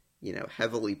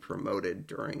 heavily promoted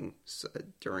during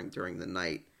the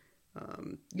night.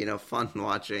 Fun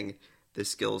watching the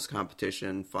skills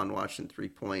competition, fun watching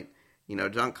 3-point,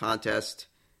 dunk contest.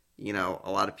 A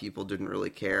lot of people didn't really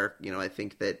care. I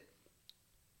think that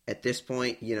at this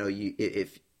point,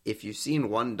 if you've seen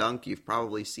one dunk, you've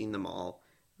probably seen them all.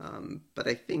 But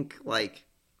I think with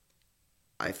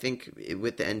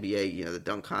the NBA, the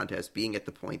dunk contest being at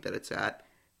the point that it's at,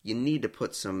 you need to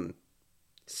put some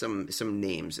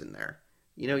names in there.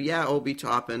 Obi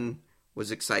Toppin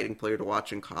was an exciting player to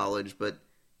watch in college, but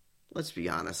let's be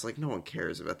honest, no one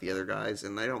cares about the other guys,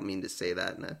 and I don't mean to say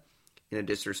that in a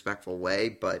disrespectful way,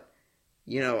 but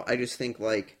I just think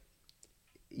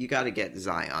you got to get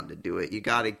Zion to do it. You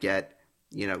got to get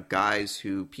guys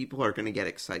who people are going to get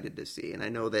excited to see. And I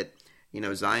know that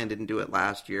Zion didn't do it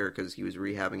last year because he was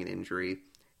rehabbing an injury.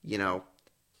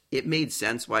 It made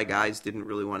sense why guys didn't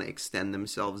really want to extend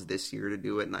themselves this year to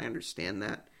do it, and I understand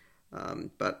that.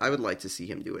 But I would like to see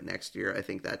him do it next year. I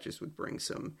think that just would bring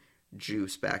some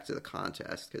juice back to the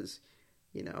contest because,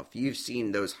 if you've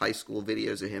seen those high school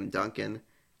videos of him dunking,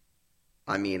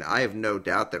 I mean, I have no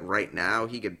doubt that right now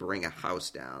he could bring a house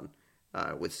down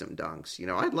with some dunks.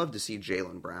 I'd love to see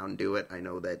Jaylen Brown do it. I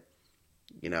know that,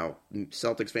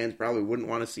 Celtics fans probably wouldn't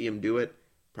want to see him do it.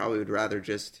 Probably would rather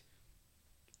just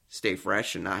stay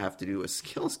fresh and not have to do a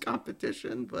skills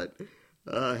competition. But,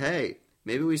 hey,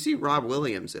 maybe we see Rob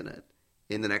Williams in it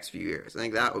in the next few years. I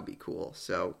think that would be cool.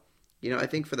 So, I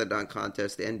think for the dunk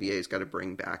contest, the NBA's got to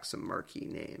bring back some marquee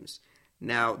names.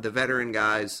 Now, the veteran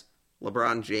guys,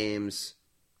 LeBron James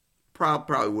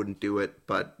probably wouldn't do it,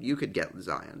 but you could get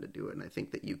Zion to do it, and I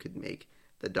think that you could make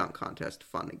the dunk contest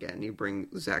fun again. You bring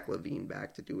Zach LaVine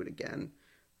back to do it again.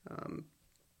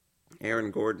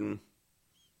 Aaron Gordon,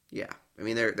 yeah. I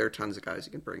mean, there are tons of guys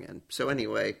you can bring in. So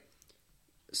anyway,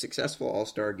 successful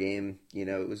All-Star game.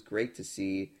 It was great to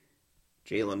see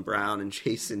Jaylen Brown and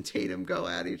Jason Tatum go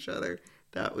at each other.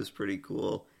 That was pretty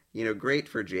cool. Great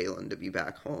for Jaylen to be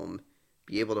back home,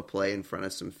 be able to play in front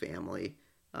of some family.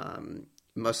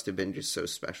 Must have been just so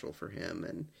special for him.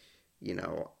 And,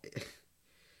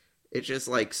 it's just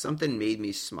something made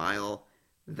me smile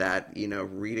that,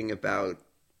 reading about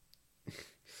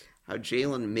how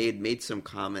Jaylen made some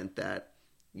comment that,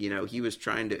 he was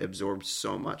trying to absorb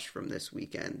so much from this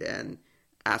weekend and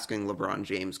asking LeBron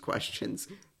James questions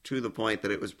to the point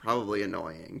that it was probably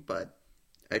annoying. But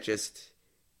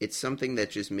it's something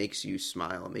that just makes you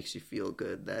smile, makes you feel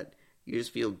good, that you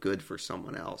just feel good for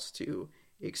someone else to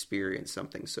experience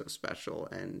something so special.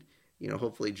 And,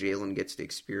 hopefully Jaylen gets to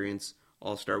experience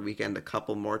All-Star Weekend a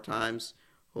couple more times.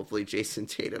 Hopefully Jason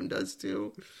Tatum does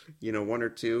too. 1 or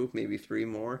 2, maybe 3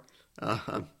 more.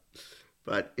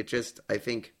 But I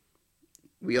think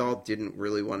we all didn't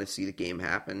really want to see the game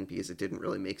happen because it didn't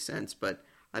really make sense. But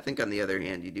I think on the other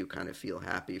hand, you do kind of feel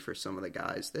happy for some of the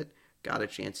guys that got a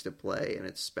chance to play, and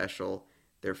it's special.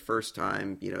 Their first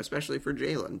time, especially for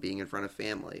Jalen, being in front of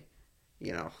family.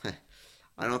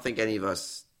 I don't think any of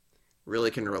us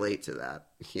really can relate to that,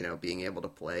 being able to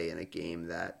play in a game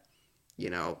that,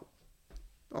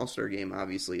 All-Star game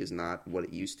obviously is not what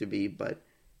it used to be, but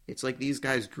it's like these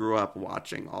guys grew up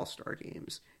watching All-Star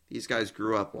games. These guys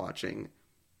grew up watching,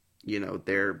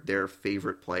 their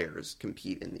favorite players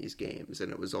compete in these games,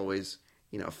 and it was always,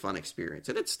 a fun experience.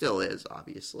 And it still is,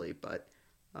 obviously, but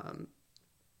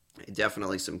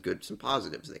definitely some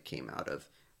positives that came out of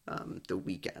the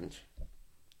weekend.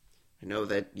 I know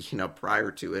that,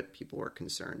 prior to it, people were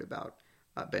concerned about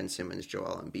Ben Simmons,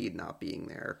 Joel Embiid not being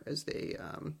there, as they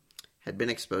had been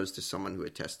exposed to someone who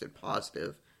had tested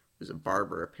positive. It was a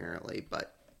barber, apparently,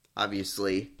 but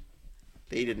obviously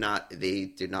they did not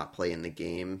play in the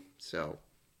game, so,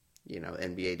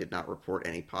 NBA did not report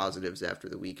any positives after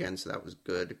the weekend, so that was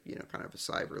good, kind of a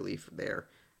sigh of relief there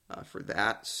for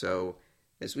that. So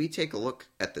as we take a look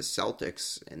at the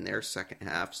Celtics in their second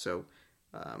half, so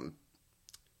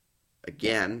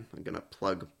again, I'm going to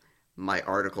plug my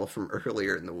article from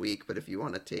earlier in the week, but if you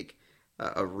want to take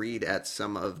a read at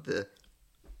some of the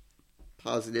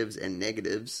positives and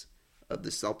negatives of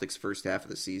the Celtics' first half of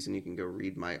the season, you can go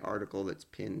read my article that's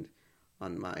pinned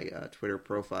on my Twitter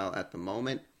profile at the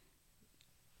moment.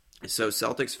 So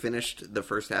Celtics finished the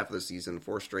first half of the season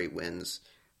 4 straight wins.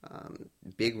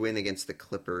 Big win against the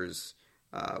Clippers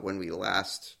when we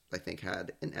last, I think,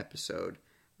 had an episode.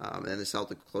 And then the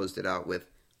Celtics closed it out with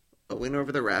a win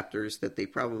over the Raptors that they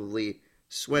probably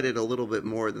sweated a little bit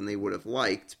more than they would have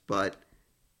liked, but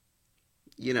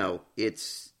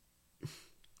it's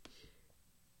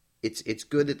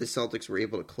good that the Celtics were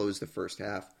able to close the first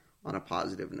half on a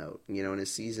positive note. In a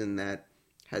season that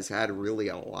has had really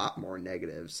a lot more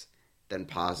negatives than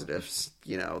positives,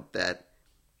 that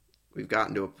we've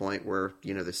gotten to a point where,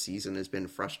 the season has been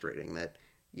frustrating, that,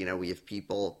 we have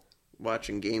people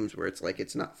watching games where it's like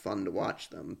it's not fun to watch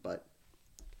them, but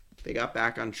they got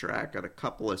back on track, got a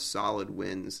couple of solid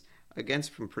wins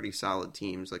against some pretty solid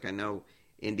teams. Like, I know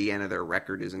Indiana, their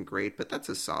record isn't great, but that's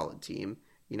a solid team.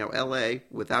 LA,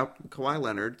 without Kawhi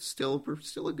Leonard, still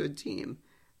a good team.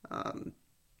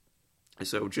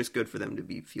 So just good for them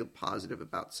to feel positive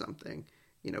about something.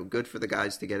 Good for the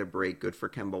guys to get a break, good for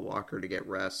Kemba Walker to get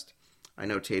rest. I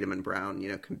know Tatum and Brown,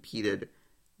 competed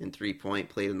in 3-point,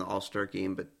 played in the All-Star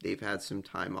game, but they've had some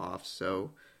time off,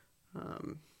 so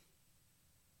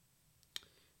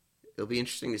it'll be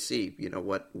interesting to see,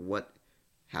 what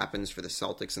happens for the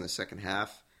Celtics in the second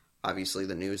half. Obviously,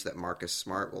 the news that Marcus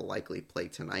Smart will likely play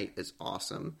tonight is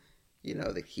awesome.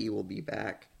 That he will be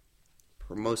back,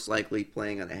 most likely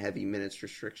playing on a heavy minutes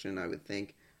restriction, I would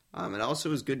think. It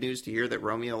also is good news to hear that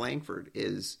Romeo Langford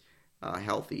is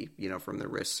healthy, from the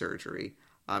wrist surgery.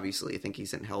 Obviously, I think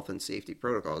he's in health and safety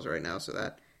protocols right now, so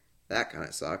that kind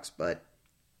of sucks. But,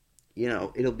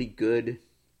 it'll be good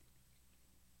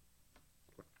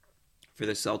for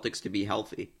the Celtics to be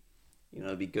healthy.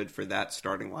 It'll be good for that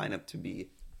starting lineup to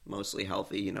be mostly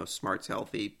healthy. Smart's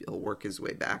healthy. He'll work his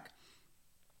way back.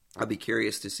 I'll be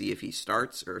curious to see if he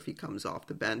starts or if he comes off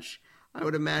the bench. I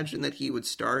would imagine that he would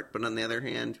start, but on the other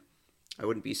hand, I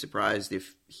wouldn't be surprised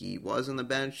if he was on the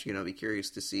bench. I'd be curious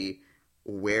to see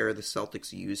where the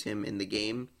Celtics use him in the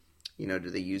game. Do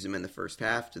they use him in the first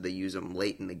half? Do they use him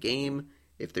late in the game?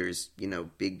 If there's,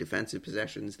 big defensive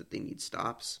possessions that they need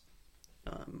stops.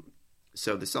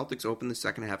 So the Celtics open the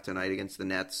second half tonight against the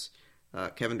Nets.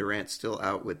 Kevin Durant's still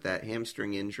out with that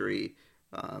hamstring injury.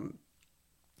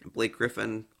 Blake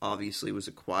Griffin obviously was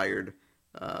acquired,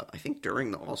 I think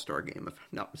during the All-Star game, if I'm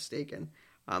not mistaken.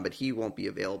 But he won't be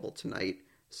available tonight.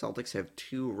 Celtics have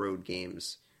 2 road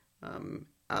games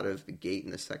out of the gate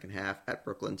in the second half at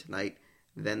Brooklyn tonight.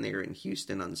 Then they're in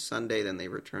Houston on Sunday. Then they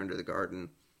return to the Garden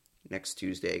next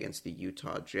Tuesday against the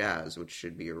Utah Jazz, which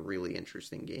should be a really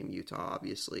interesting game. Utah,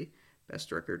 obviously,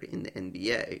 best record in the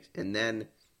NBA. And then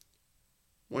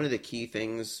one of the key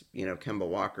things, Kemba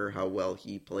Walker, how well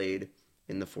he played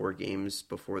in the 4 games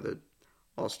before the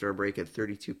All-Star break, had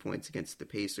 32 points against the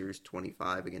Pacers,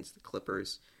 25 against the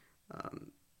Clippers,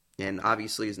 and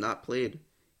obviously has not played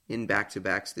in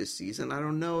back-to-backs this season. I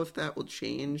don't know if that will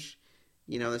change,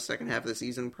 the second half of the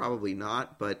season, probably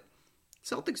not, but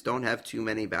Celtics don't have too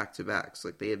many back-to-backs.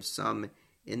 Like, they have some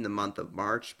in the month of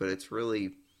March, but it's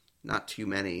really not too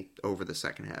many over the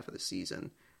second half of the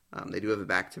season. They do have a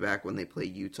back-to-back when they play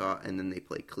Utah, and then they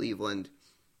play Cleveland.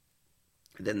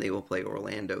 Then they will play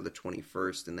Orlando the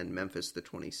 21st, and then Memphis the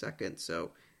 22nd.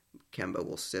 So Kemba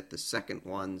will sit the second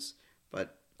ones.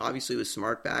 But obviously with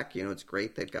Smart back, it's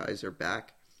great that guys are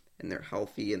back and they're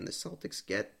healthy and the Celtics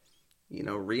get,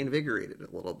 reinvigorated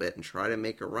a little bit and try to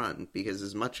make a run. Because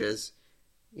as much as,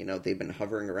 they've been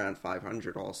hovering around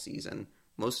 500 all season,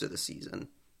 most of the season,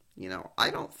 I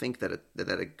don't think that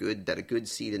a good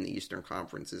seed in the Eastern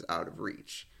Conference is out of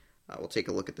reach. We'll take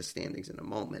a look at the standings in a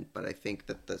moment, but I think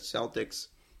that the Celtics,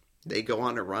 they go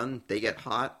on a run, they get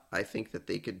hot. I think that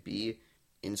they could be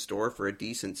in store for a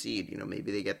decent seed.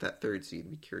 Maybe they get that third seed.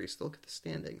 I'd be curious to look at the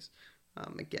standings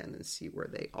again and see where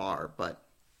they are. But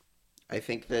I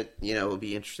think that, it'll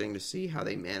be interesting to see how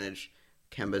they manage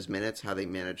Kemba's minutes, how they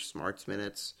manage Smart's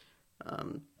minutes,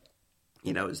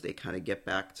 as they kind of get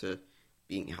back to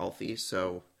being healthy.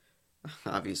 So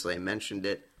obviously I mentioned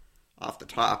it off the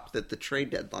top that the trade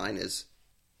deadline is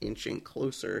inching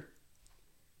closer,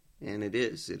 and it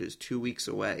is 2 weeks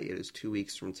away. It is 2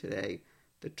 weeks from today,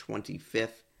 the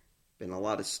 25th. Been a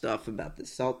lot of stuff about the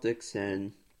Celtics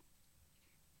and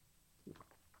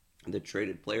the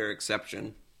traded player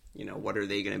exception. What are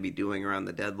they going to be doing around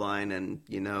the deadline? And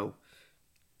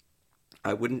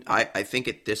I think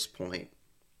at this point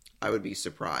I would be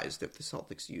surprised if the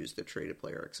Celtics used the traded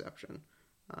player exception,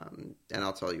 and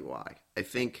I'll tell you why. I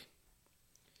think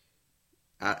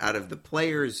out of the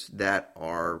players that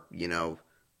are,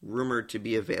 rumored to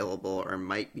be available or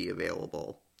might be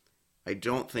available, I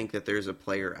don't think that there's a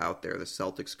player out there the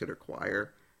Celtics could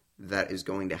acquire that is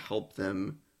going to help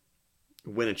them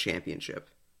win a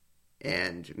championship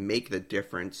and make the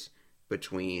difference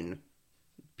between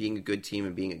being a good team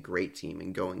and being a great team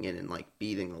and going in and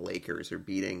beating the Lakers or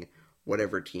beating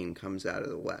whatever team comes out of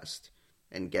the West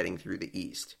and getting through the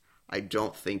East. I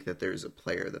don't think that there's a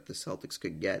player that the Celtics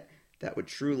could get that would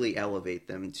truly elevate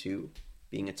them to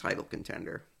being a title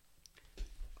contender.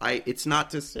 It's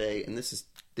not to say, and this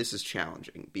is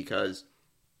challenging, because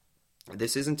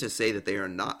this isn't to say that they are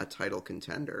not a title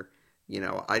contender.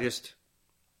 I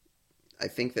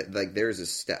think that there's a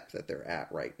step that they're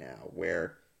at right now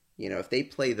where, if they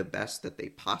play the best that they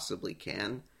possibly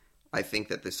can, I think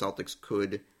that the Celtics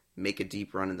could make a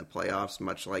deep run in the playoffs,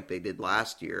 much like they did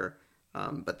last year.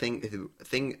 But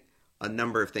a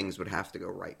number of things would have to go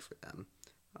right for them.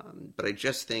 But I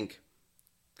just think,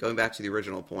 going back to the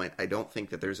original point, I don't think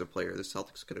that there's a player the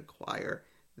Celtics could acquire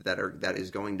that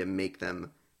is going to make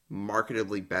them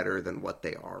marketably better than what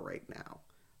they are right now.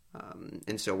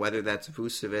 And so whether that's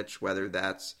Vucevic, whether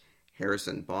that's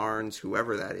Harrison Barnes,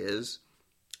 whoever that is,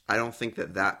 I don't think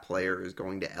that player is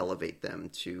going to elevate them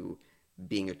to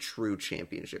being a true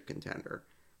championship contender.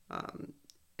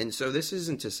 And so this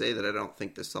isn't to say that I don't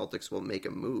think the Celtics will make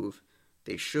a move.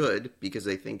 They should, because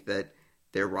I think that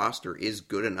their roster is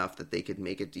good enough that they could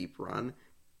make a deep run,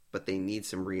 but they need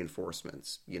some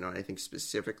reinforcements. And I think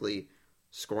specifically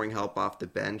scoring help off the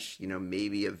bench,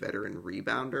 maybe a veteran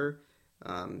rebounder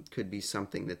could be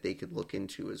something that they could look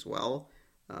into as well.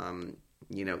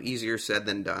 Easier said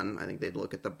than done. I think they'd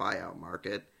look at the buyout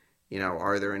market.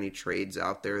 Are there any trades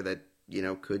out there that,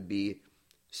 could be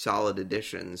solid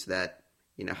additions that,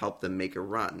 help them make a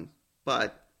run?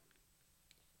 But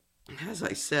as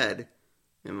I said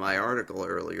in my article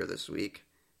earlier this week,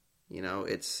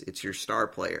 it's your star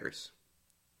players.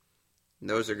 And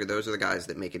those are the guys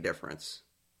that make a difference.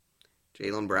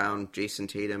 Jaylen Brown, Jason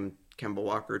Tatum, Kemba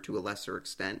Walker to a lesser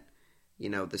extent. The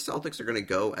Celtics are going to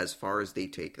go as far as they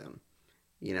take them.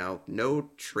 No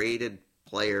traded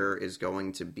player is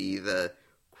going to be the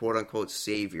quote-unquote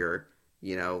savior.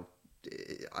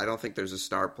 I don't think there's a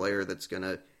star player that's going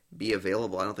to be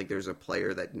available. I don't think there's a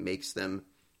player that makes them,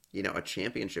 a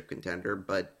championship contender.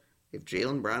 But if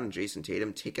Jaylen Brown and Jason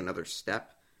Tatum take another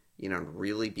step, and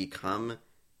really become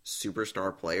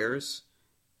superstar players,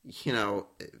 I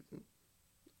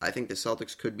think the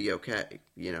Celtics could be okay.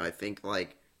 I think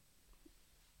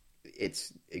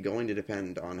it's going to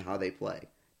depend on how they play.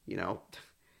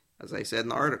 As I said in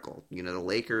the article, the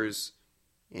Lakers,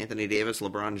 Anthony Davis,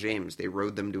 LeBron James, they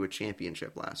rode them to a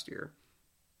championship last year.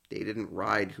 They didn't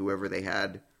ride whoever they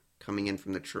had coming in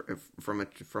from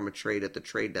a trade at the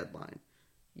trade deadline.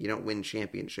 You don't win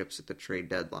championships at the trade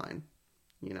deadline,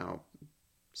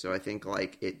 So I think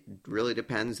it really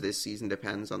depends. This season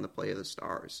depends on the play of the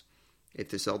stars. If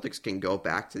the Celtics can go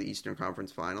back to the Eastern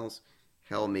Conference Finals,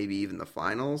 hell, maybe even the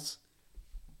finals,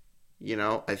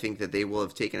 I think that they will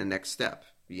have taken a next step,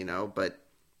 But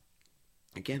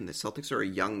again, the Celtics are a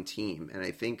young team, and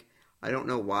I don't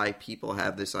know why people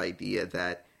have this idea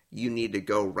that you need to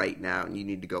go right now and you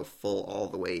need to go full all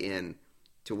the way in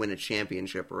to win a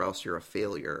championship or else you're a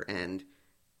failure. And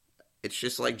it's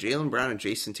just like Jaylen Brown and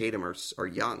Jason Tatum are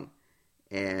young,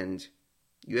 and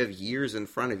you have years in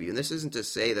front of you. And this isn't to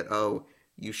say that,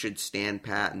 you should stand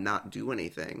pat and not do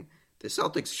anything. The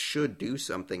Celtics should do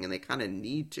something, and they kind of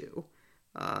need to.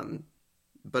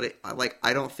 But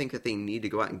I don't think that they need to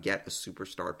go out and get a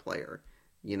superstar player.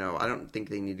 I don't think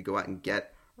they need to go out and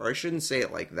get, or I shouldn't say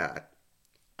it like that.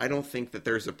 I don't think that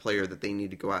there's a player that they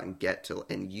need to go out and get to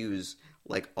and use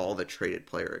like all the traded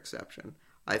player exception.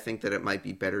 I think that it might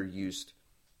be better used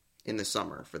in the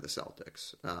summer for the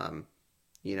Celtics.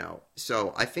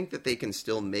 So I think that they can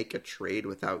still make a trade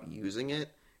without using it.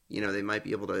 They might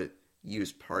be able to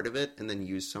use part of it and then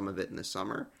use some of it in the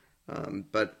summer.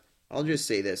 But I'll just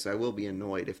say this. I will be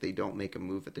annoyed if they don't make a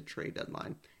move at the trade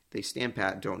deadline. If they stand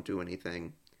pat, don't do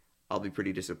anything, I'll be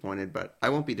pretty disappointed. But I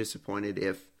won't be disappointed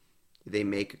if they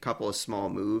make a couple of small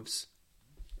moves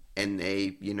and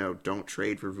they, don't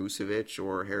trade for Vucevic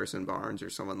or Harrison Barnes or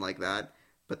someone like that,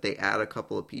 but they add a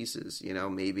couple of pieces.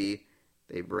 Maybe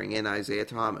they bring in Isaiah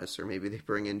Thomas, or maybe they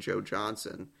bring in Joe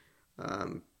Johnson.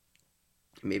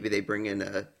 Maybe they bring in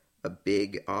a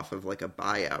big off of like a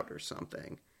buyout or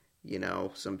something.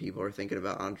 Some people are thinking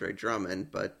about Andre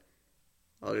Drummond, but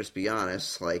I'll just be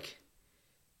honest, like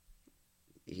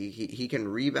he can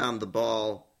rebound the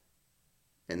ball,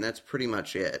 and that's pretty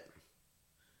much it.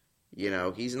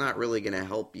 He's not really going to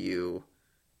help you,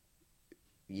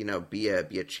 be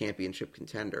a championship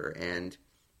contender. And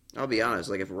I'll be honest,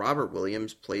 like if Robert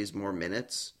Williams plays more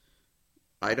minutes,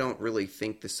 I don't really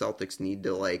think the Celtics need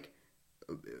to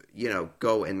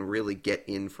go and really get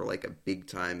in for like a big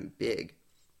time big.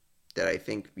 That I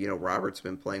think, Robert's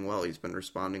been playing well. He's been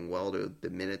responding well to the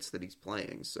minutes that he's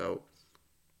playing. So,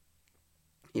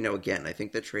 again, I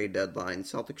think the trade deadline,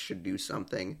 Celtics should do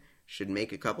something, should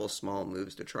make a couple of small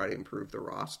moves to try to improve the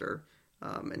roster,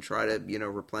 and try to,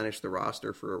 replenish the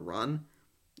roster for a run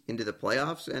into the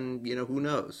playoffs. And, who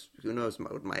knows? Who knows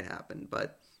what might happen.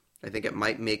 But I think it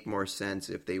might make more sense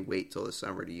if they wait till the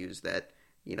summer to use that,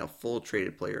 full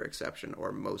traded player exception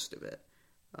or most of it.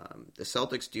 The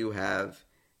Celtics do have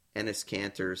Enes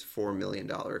Kanter's $4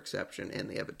 million exception, and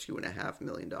they have a $2.5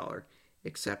 million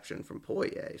exception from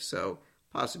Poirier. So,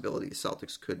 possibility the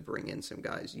Celtics could bring in some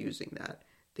guys using that.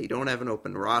 They don't have an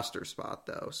open roster spot,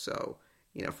 though. So,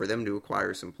 for them to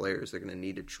acquire some players, they're going to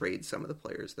need to trade some of the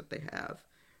players that they have.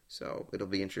 So, it'll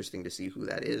be interesting to see who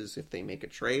that is if they make a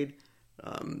trade.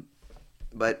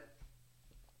 But,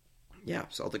 yeah,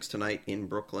 Celtics tonight in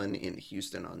Brooklyn, in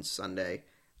Houston on Sunday.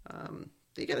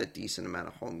 They got a decent amount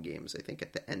of home games, I think,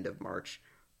 at the end of March,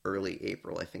 early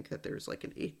April. I think that there's like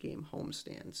an 8-game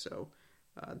homestand. So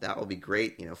that will be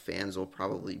great. Fans will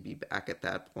probably be back at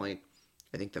that point.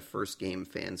 I think the first game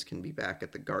fans can be back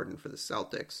at the Garden for the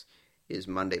Celtics is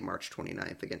Monday, March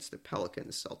 29th against the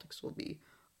Pelicans. Celtics will be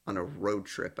on a road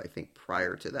trip, I think,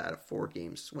 prior to that, a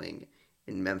 4-game swing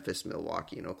in Memphis,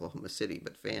 Milwaukee, and Oklahoma City.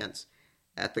 But fans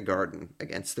at the Garden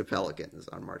against the Pelicans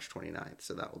on March 29th.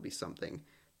 So that will be something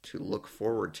to look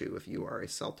forward to if you are a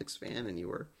Celtics fan and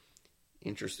you are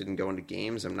interested in going to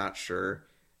games. I'm not sure,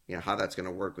 how that's going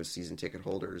to work with season ticket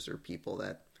holders or people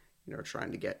that, are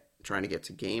trying to get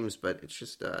to games, but it's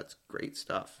just it's great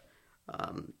stuff.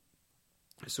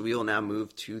 So we will now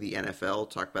move to the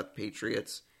NFL, talk about the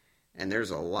Patriots, and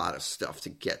there's a lot of stuff to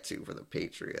get to for the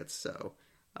Patriots. So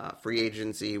free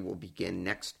agency will begin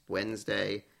next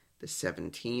Wednesday, the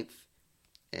 17th,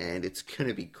 and it's going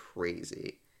to be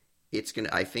crazy.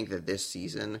 I think that this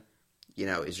season,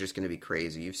 is just going to be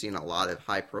crazy. You've seen a lot of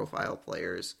high-profile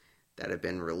players that have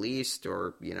been released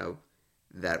or,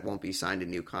 that won't be signed to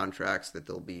new contracts, that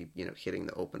they'll be, hitting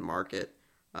the open market.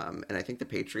 And I think the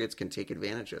Patriots can take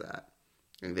advantage of that.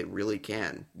 And they really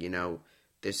can.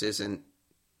 This isn't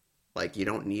like you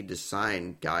don't need to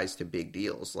sign guys to big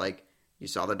deals. Like you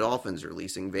saw the Dolphins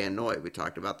releasing Van Noy. We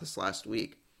talked about this last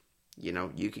week.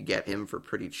 You could get him for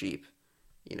pretty cheap.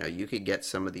 You could get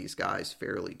some of these guys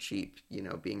fairly cheap,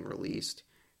 being released,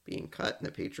 being cut, and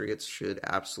the Patriots should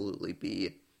absolutely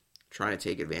be trying to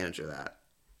take advantage of that.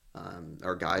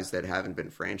 Or guys that haven't been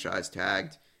franchise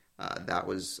tagged. That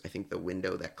was, I think, the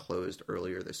window that closed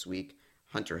earlier this week.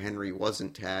 Hunter Henry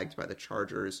wasn't tagged by the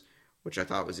Chargers, which I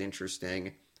thought was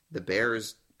interesting. The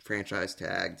Bears franchise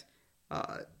tagged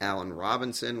Allen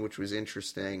Robinson, which was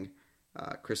interesting.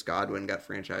 Chris Godwin got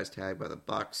franchise tagged by the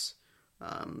Bucks.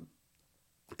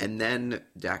 And then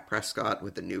Dak Prescott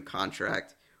with the new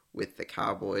contract with the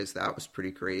Cowboys. That was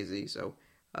pretty crazy. So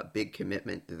a big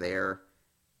commitment there.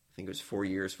 I think it was 4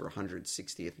 years for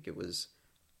 160. I think it was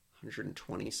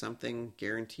 120 something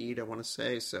guaranteed, I want to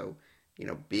say. So,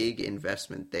 big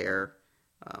investment there.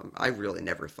 I really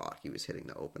never thought he was hitting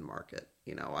the open market.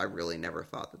 I really never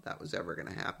thought that was ever going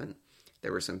to happen.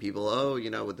 There were some people,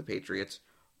 would the Patriots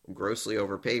grossly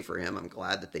overpay for him? I'm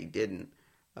glad that they didn't.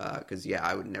 Because, yeah,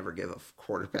 I would never give a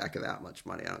quarterback that much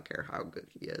money. I don't care how good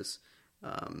he is.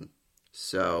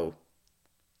 So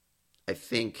I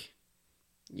think,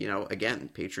 again,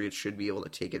 Patriots should be able to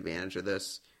take advantage of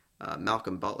this.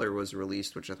 Malcolm Butler was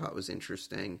released, which I thought was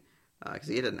interesting because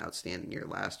he had an outstanding year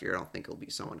last year. I don't think he'll be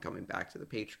someone coming back to the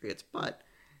Patriots, but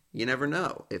you never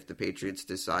know. If the Patriots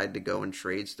decide to go and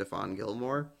trade Stephon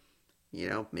Gilmore,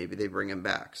 maybe they bring him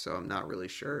back. So I'm not really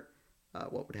sure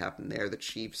what would happen there. The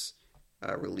Chiefs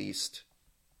released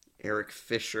Eric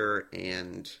Fisher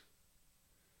and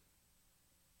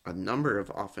a number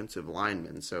of offensive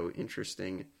linemen. So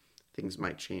interesting things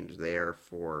might change there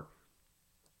for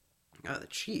the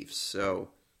Chiefs. So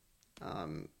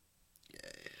trying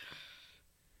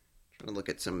to look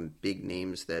at some big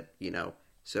names that,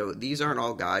 so these aren't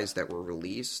all guys that were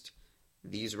released.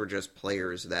 These were just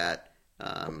players that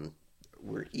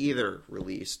were either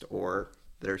released or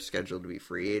that are scheduled to be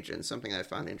free agents. Something I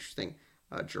found interesting,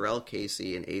 Jarrell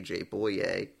Casey and AJ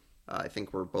Boye, I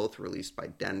think were both released by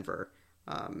Denver.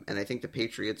 And I think the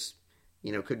Patriots,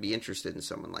 could be interested in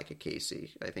someone like a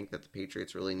Casey. I think that the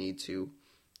Patriots really need to,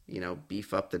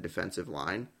 beef up the defensive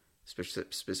line,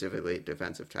 specifically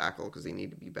defensive tackle, because they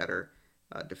need to be better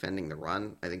defending the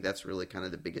run. I think that's really kind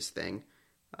of the biggest thing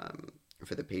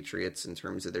for the Patriots in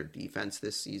terms of their defense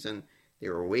this season. They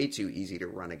were way too easy to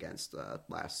run against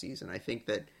last season. I think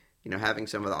that, having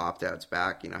some of the opt-outs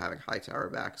back, having Hightower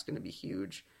back is going to be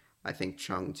huge. I think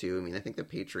Chung, too. I mean, I think the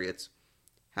Patriots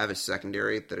have a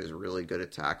secondary that is really good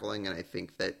at tackling, and I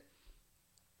think that,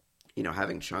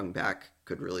 having Chung back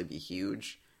could really be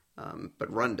huge.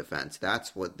 But run defense,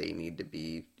 that's what they need to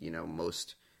be,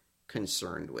 most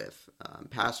concerned with.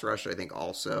 Pass rush, I think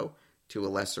also, to a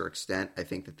lesser extent, I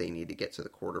think that they need to get to the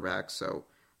quarterback. So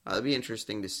it'll be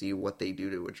interesting to see what they do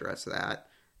to address that.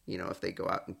 If they go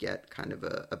out and get kind of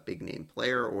a big name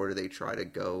player, or do they try to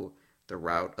go the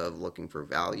route of looking for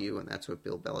value? And that's what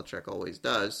Bill Belichick always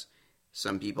does.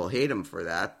 Some people hate him for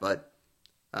that, but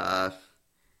I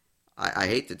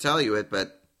hate to tell you it,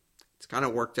 but it's kind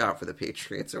of worked out for the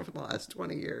Patriots over the last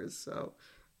 20 years. So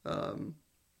I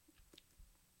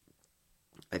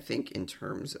think in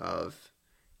terms of,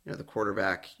 the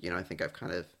quarterback, I think I've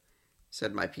kind of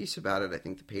said my piece about it. I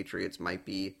think the Patriots might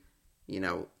be, in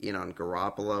on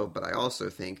Garoppolo, but I also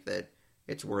think that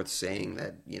it's worth saying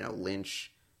that,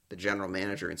 Lynch, the general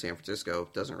manager in San Francisco,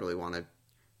 doesn't really want to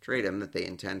trade him, that they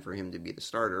intend for him to be the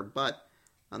starter. But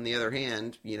on the other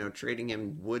hand, trading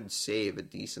him would save a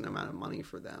decent amount of money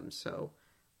for them. So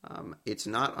it's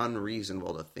not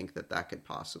unreasonable to think that that could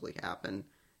possibly happen.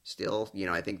 Still,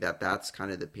 I think that that's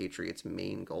kind of the Patriots'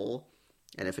 main goal.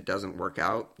 And if it doesn't work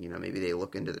out, maybe they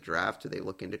look into the draft. Do they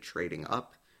look into trading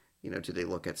up? Do they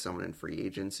look at someone in free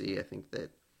agency? I think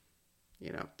that,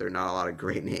 there are not a lot of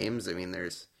great names. I mean,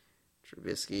 there's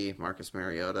Trubisky, Marcus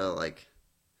Mariota,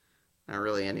 not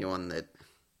really anyone that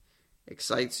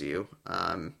excites you.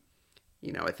 I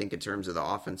think in terms of the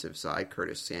offensive side,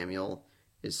 Curtis Samuel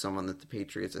is someone that the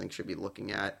Patriots, I think, should be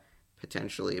looking at.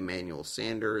 Potentially Emmanuel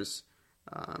Sanders.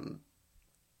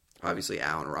 Obviously,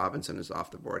 Allen Robinson is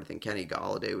off the board. I think Kenny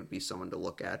Golladay would be someone to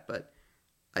look at, but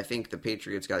I think the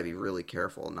Patriots got to be really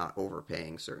careful not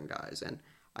overpaying certain guys. And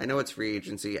I know it's free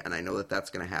agency, and I know that that's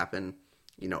going to happen.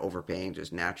 Overpaying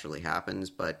just naturally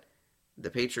happens, but the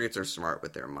Patriots are smart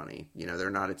with their money. They're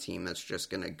not a team that's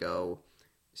just going to go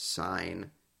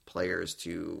sign players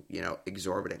to,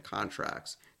 exorbitant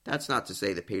contracts. That's not to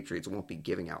say the Patriots won't be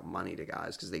giving out money to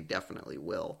guys, because they definitely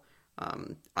will.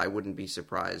 I wouldn't be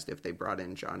surprised if they brought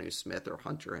in Jonnu Smith or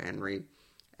Hunter Henry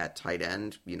at tight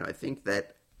end. I think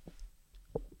that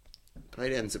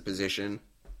tight end's a position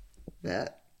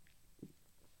that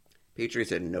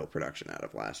Patriots had no production out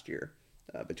of last year.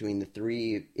 Between the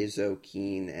three, Izzo,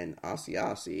 Keene, and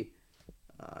Asiasi,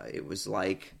 it was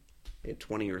like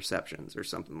 20 receptions or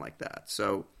something like that.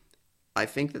 So I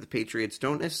think that the Patriots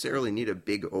don't necessarily need a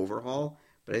big overhaul,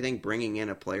 but I think bringing in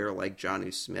a player like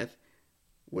Jonnu Smith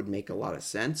would make a lot of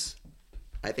sense.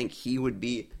 I think he would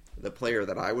be the player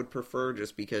that I would prefer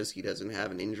just because he doesn't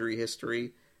have an injury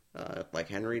history like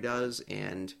Henry does,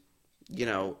 and you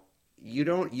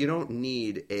don't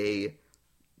need a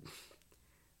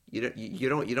you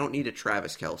don't need a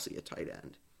Travis Kelce at tight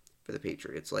end for the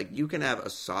Patriots. You can have a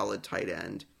solid tight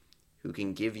end who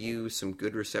can give you some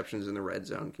good receptions in the red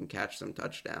zone, can catch some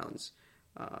touchdowns.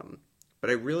 But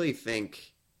I really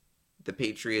think the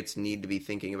Patriots need to be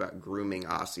thinking about grooming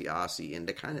Asiasi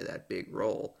into kind of that big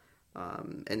role.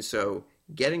 And so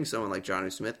getting someone like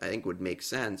Jonnu Smith, I think, would make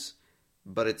sense.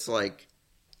 But it's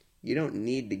you don't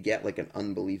need to get an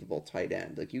unbelievable tight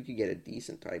end. You could get a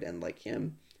decent tight end like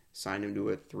him, sign him to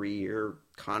a 3-year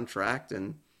contract,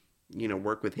 and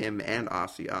work with him and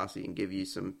Ossie and give you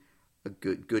a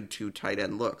good two tight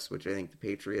end looks, which I think the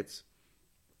Patriots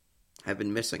have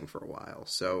been missing for a while.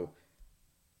 So,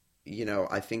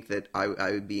 I think that I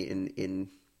would be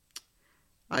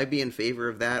I'd be in favor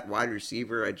of that. Wide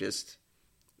receiver,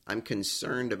 I'm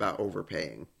concerned about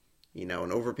overpaying, and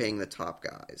overpaying the top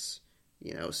guys.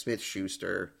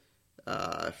 Smith-Schuster,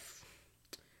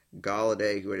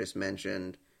 Galladay, who I just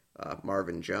mentioned,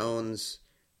 Marvin Jones.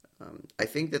 I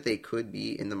think that they could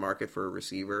be in the market for a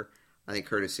receiver. I think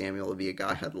Curtis Samuel would be a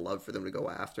guy I'd love for them to go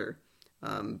after.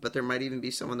 But there might even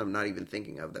be someone I'm not even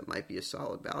thinking of that might be a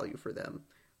solid value for them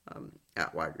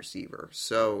at wide receiver.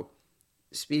 So,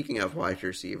 speaking of wide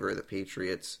receiver, the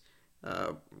Patriots,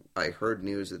 I heard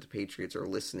news that the Patriots are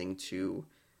listening to,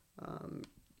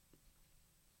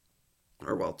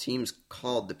 teams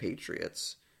called the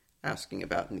Patriots asking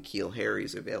about N'Keal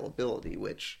Harry's availability,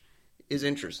 which is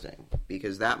interesting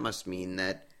because that must mean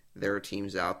that there are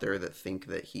teams out there that think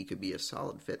that he could be a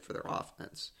solid fit for their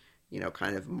offense.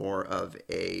 Kind of more of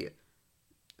a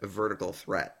vertical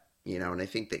threat, and I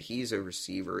think that he's a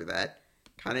receiver that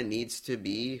kind of needs to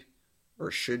be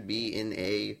or should be in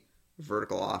a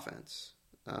vertical offense.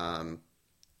 And,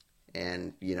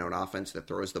 an offense that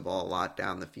throws the ball a lot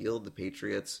down the field. The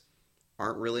Patriots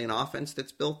aren't really an offense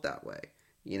that's built that way.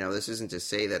 This isn't to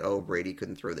say that, Brady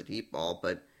couldn't throw the deep ball,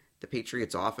 but the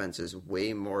Patriots offense is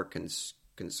way more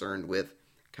concerned with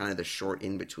kind of the short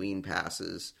in-between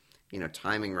passes,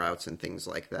 timing routes and things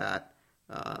like that.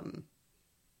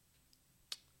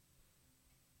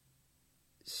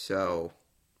 So,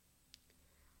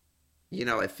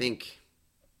 I think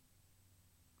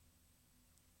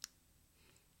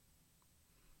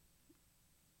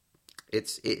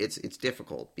it's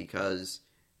difficult because,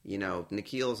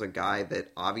 N'Keal's a guy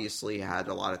that obviously had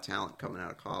a lot of talent coming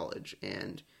out of college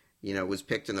and, was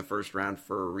picked in the first round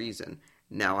for a reason.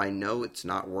 Now, I know it's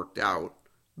not worked out,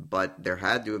 but there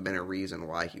had to have been a reason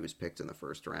why he was picked in the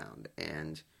first round.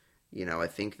 And, I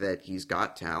think that he's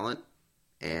got talent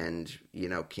and,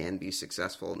 can be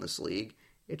successful in this league.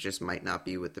 It just might not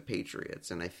be with the Patriots.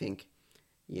 And I think,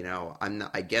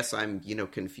 I guess I'm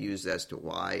confused as to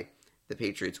why the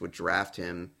Patriots would draft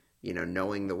him,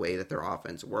 knowing the way that their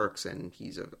offense works, and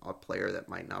he's a player that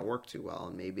might not work too well.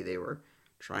 And maybe they were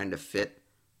trying to fit,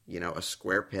 a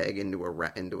square peg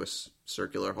into a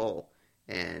circular hole.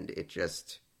 And it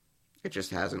just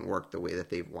hasn't worked the way that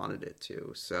they've wanted it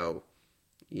to. So,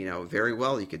 very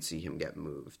well you could see him get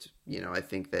moved. I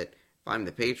think that if I'm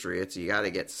the Patriots, you got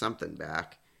to get something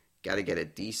back. Got to get a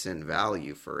decent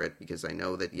value for it because I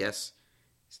know that, yes,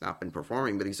 he's not been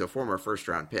performing, but he's a former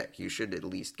first-round pick. You should at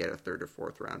least get a third or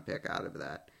fourth-round pick out of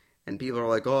that. And people are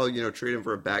like, trade him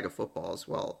for a bag of footballs.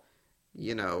 Well,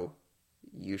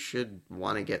 you should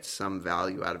want to get some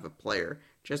value out of a player.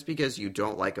 Just because you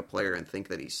don't like a player and think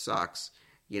that he sucks,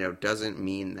 doesn't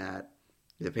mean that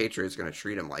the Patriots are going to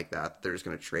treat him like that. They're just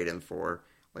going to trade him for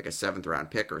like a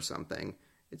seventh-round pick or something.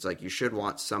 It's like you should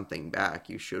want something back.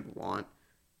 You should want,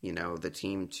 the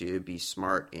team to be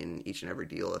smart in each and every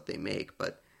deal that they make.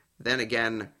 But then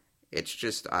again, it's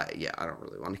just, I don't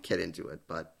really want to get into it.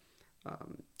 But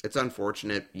it's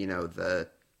unfortunate, the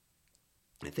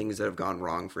things that have gone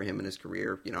wrong for him in his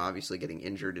career. Obviously getting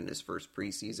injured in his first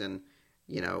preseason,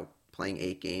 playing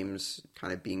 8 games,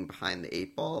 kind of being behind the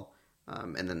 8 ball,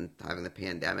 and then having the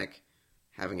pandemic,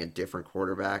 having a different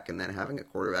quarterback, and then having a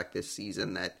quarterback this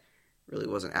season that really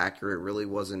wasn't accurate, really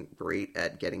wasn't great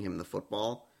at getting him the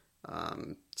football.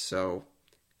 So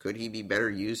could he be better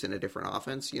used in a different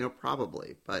offense?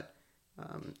 Probably. But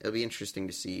it'll be interesting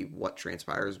to see what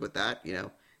transpires with that.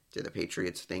 Do the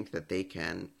Patriots think that they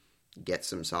can get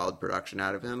some solid production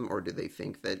out of him, or do they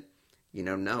think that,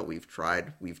 no, we've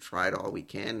tried all we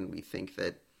can, and we think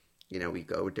that, we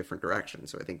go a different direction.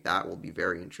 So I think that will be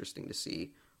very interesting to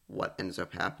see what ends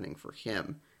up happening for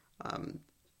him.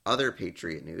 Other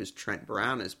Patriot news, Trent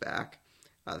Brown is back.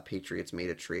 The Patriots made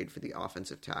a trade for the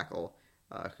offensive tackle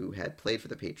who had played for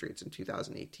the Patriots in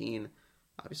 2018.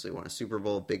 Obviously won a Super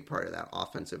Bowl, big part of that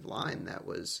offensive line that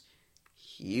was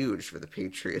huge for the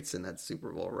Patriots in that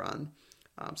Super Bowl run.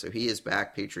 So he is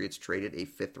back. Patriots traded a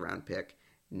 5th-round pick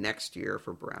next year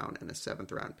for Brown and a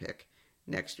 7th-round pick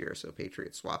next year. So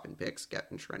Patriots swapping picks,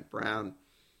 getting Trent Brown.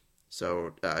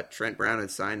 So Trent Brown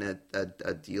had signed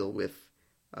a deal with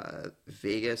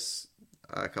Vegas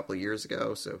a couple of years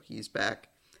ago, so he's back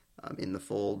in the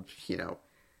fold.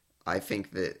 I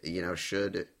think that,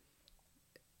 should,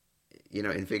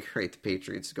 invigorate the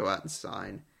Patriots to go out and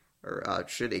sign, or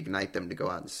should ignite them to go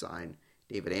out and sign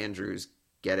David Andrews,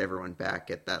 get everyone back,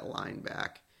 get that line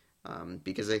back.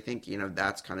 Because I think,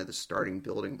 that's kind of the starting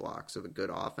building blocks of a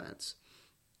good offense.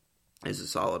 is a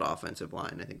solid offensive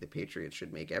line. I think the Patriots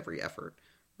should make every effort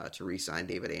to re-sign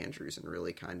David Andrews and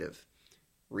really kind of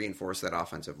reinforce that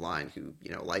offensive line, who,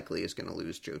 likely is going to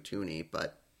lose Joe Thuney,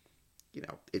 but,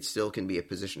 it still can be a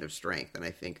position of strength. And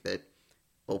I think that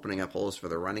opening up holes for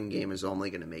the running game is only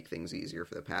going to make things easier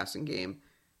for the passing game,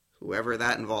 whoever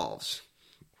that involves,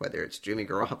 whether it's Jimmy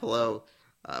Garoppolo,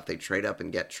 if they trade up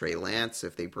and get Trey Lance,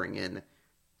 if they bring in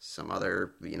some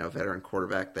other, veteran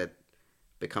quarterback that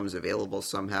becomes available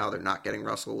somehow. They're not getting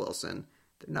Russell Wilson.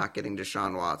 They're not getting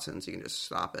Deshaun Watson, so you can just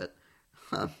stop it.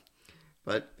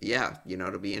 But yeah,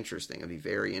 it'll be interesting. It'll be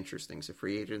very interesting. So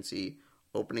free agency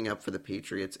opening up for the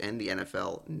Patriots and the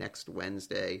NFL next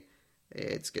Wednesday.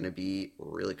 It's going to be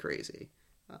really crazy.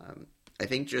 I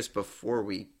think just before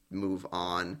we move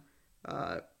on,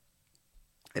 I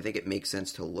think it makes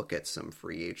sense to look at some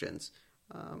free agents.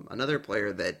 Another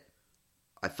player that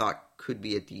I thought could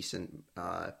be a decent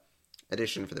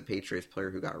addition for the Patriots, player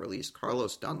who got released,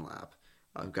 Carlos Dunlap,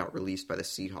 who got released by the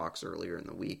Seahawks earlier in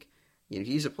the week.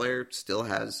 He's a player, still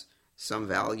has some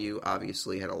value,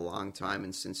 obviously had a long time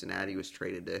in Cincinnati, was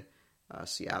traded to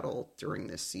Seattle during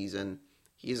this season.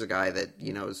 He's a guy that,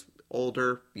 is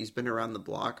older, he's been around the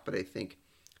block, but I think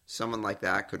someone like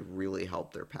that could really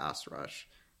help their pass rush.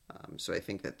 So I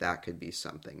think that could be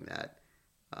something that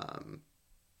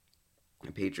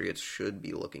the Patriots should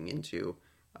be looking into.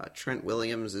 Trent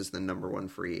Williams is the number one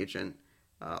free agent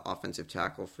offensive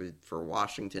tackle for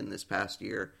Washington this past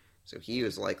year. So he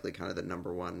was likely kind of the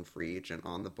number one free agent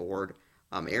on the board.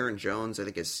 Aaron Jones, I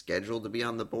think, is scheduled to be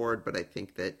on the board, but I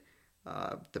think that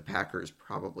the Packers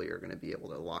probably are going to be able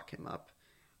to lock him up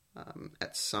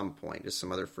at some point. Just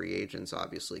some other free agents,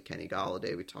 obviously Kenny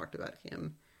Golladay, we talked about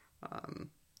him.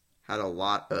 Had a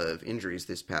lot of injuries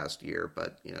this past year,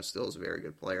 but still is a very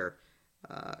good player.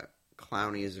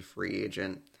 Clowney is a free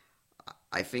agent.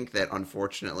 I think that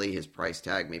unfortunately his price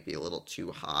tag may be a little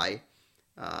too high.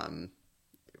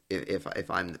 If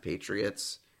I'm the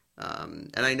Patriots,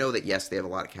 and I know that yes, they have a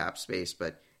lot of cap space,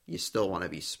 but you still want to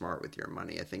be smart with your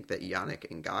money. I think that Yannick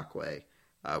Ngakoue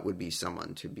would be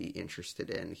someone to be interested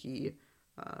in. He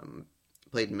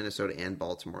played in Minnesota and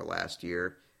Baltimore last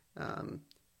year.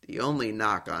 The only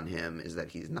knock on him is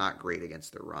that he's not great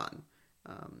against the run.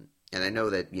 And I know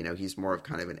that, he's more of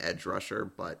kind of an edge rusher,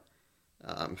 but,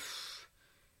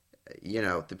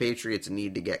 the Patriots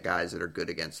need to get guys that are good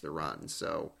against the run.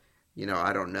 So,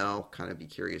 I don't know. Kind of be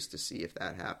curious to see if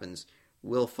that happens.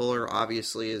 Will Fuller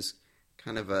obviously is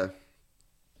kind of a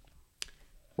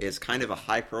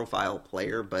high-profile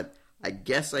player, but I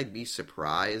guess I'd be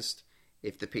surprised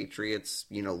if the Patriots,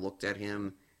 looked at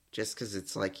him just because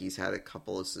it's like he's had a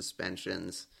couple of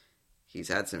suspensions. He's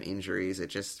had some injuries. It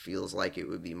just feels like it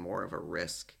would be more of a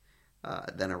risk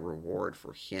than a reward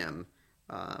for him.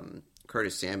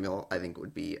 Curtis Samuel, I think,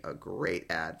 would be a great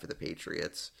add for the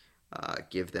Patriots.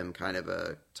 Give them kind of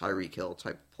a Tyreek Hill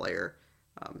type of player.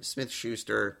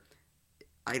 Smith-Schuster,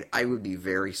 I would be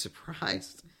very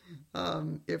surprised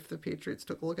if the Patriots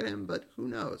took a look at him, but who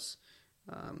knows?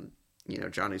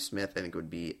 Johnny Smith, I think, would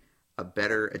be a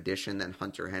better addition than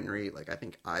Hunter Henry. I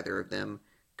think either of them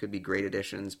could be great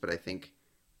additions, but I think,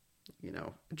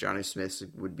 Johnny Smith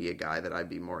would be a guy that I'd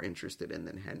be more interested in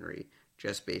than Henry,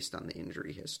 just based on the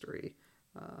injury history.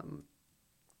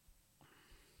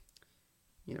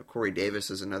 Corey Davis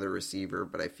is another receiver,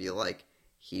 but I feel like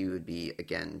he would be,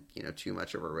 again, too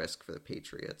much of a risk for the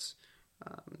Patriots.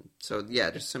 So, yeah,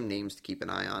 just some names to keep an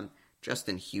eye on.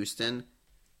 Justin Houston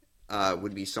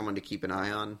would be someone to keep an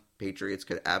eye on. Patriots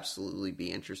could absolutely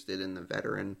be interested in the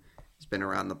veteran. He's been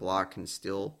around the block and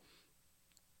still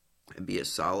be a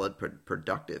solid,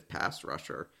 productive pass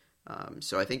rusher.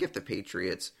 So I think if the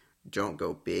Patriots don't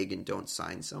go big and don't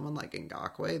sign someone like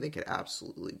Ngakoue, they could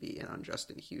absolutely be in on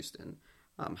Justin Houston.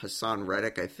 Hassan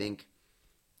Reddick, I think,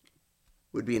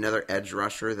 would be another edge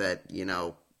rusher that,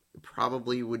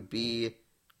 probably would be,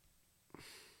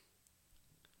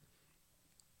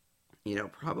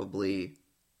 probably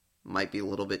might be a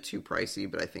little bit too pricey,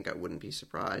 but I think I wouldn't be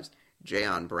surprised.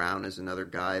 Jayon Brown is another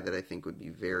guy that I think would be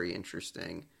very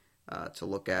interesting to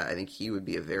look at. I think he would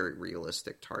be a very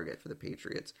realistic target for the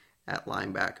Patriots at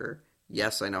linebacker.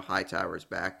 Yes, I know Hightower's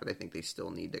back, but I think they still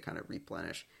need to kind of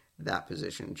replenish that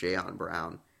position. Jayon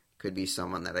Brown could be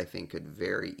someone that I think could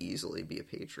very easily be a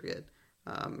Patriot.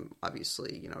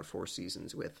 Obviously, 4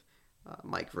 seasons with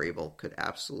Mike Vrabel could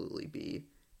absolutely be,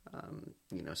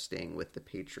 staying with the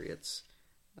Patriots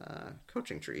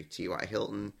coaching tree. T.Y.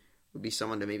 Hilton would be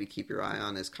someone to maybe keep your eye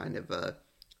on as kind of a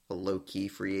low-key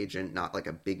free agent, not like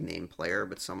a big-name player,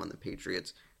 but someone the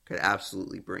Patriots could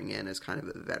absolutely bring in as kind of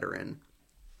a veteran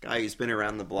guy who's been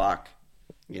around the block,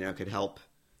 could help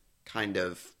kind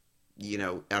of,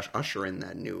 usher in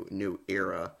that new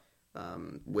era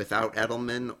without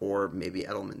Edelman, or maybe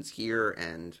Edelman's here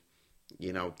and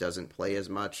doesn't play as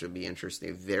much. It'll be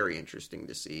interesting, very interesting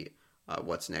to see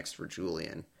what's next for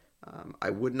Julian. I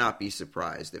would not be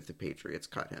surprised if the Patriots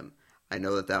cut him. I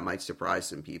know that might surprise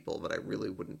some people, but I really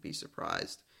wouldn't be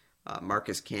surprised.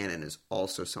 Marcus Cannon is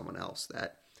also someone else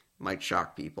that might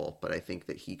shock people, but I think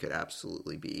that he could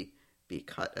absolutely be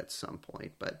cut at some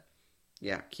point. But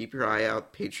yeah, keep your eye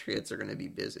out. Patriots are going to be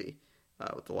busy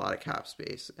with a lot of cap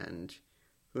space, and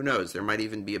who knows, there might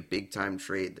even be a big-time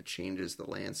trade that changes the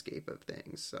landscape of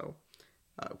things. So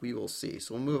we will see.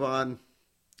 So we'll move on.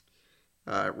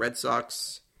 Red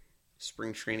Sox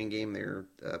spring training game. They're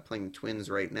playing the Twins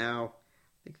right now.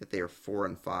 I think that they are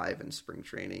 4-5 in spring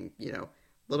training. A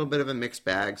little bit of a mixed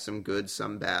bag, some good,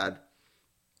 some bad.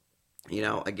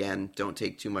 Again, don't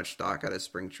take too much stock out of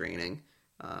spring training.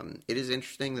 It is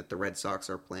interesting that the Red Sox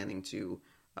are planning to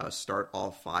start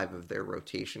all 5 of their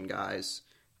rotation guys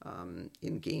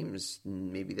in games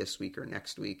maybe this week or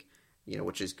next week,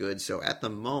 which is good. So at the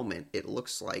moment, it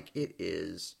looks like it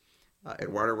is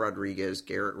Eduardo Rodriguez,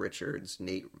 Garrett Richards,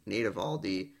 Nate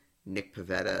Eovaldi, Nick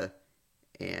Pivetta,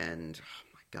 and oh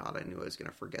my God, I knew I was going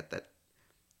to forget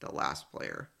the last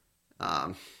player.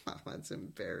 That's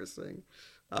embarrassing.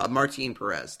 Martin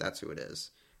Perez, that's who it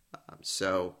is.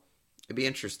 So it'd be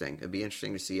interesting. It'd be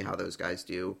interesting to see how those guys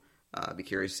do. I'd be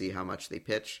curious to see how much they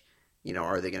pitch.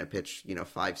 Are they going to pitch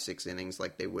 5-6 innings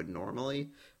like they would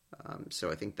normally?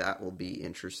 So I think that will be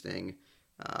interesting.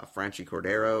 Franchy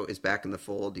Cordero is back in the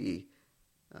fold. He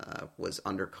was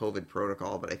under COVID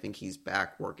protocol, but I think he's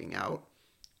back working out.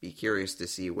 Be curious to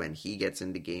see when he gets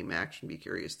into game action. Be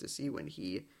curious to see when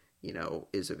he,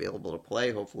 is available to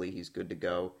play. Hopefully he's good to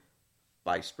go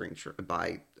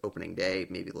by opening day,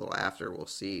 maybe a little after. We'll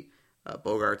see.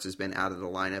 Bogarts has been out of the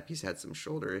lineup. He's had some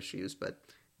shoulder issues, but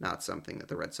not something that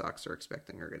the Red Sox are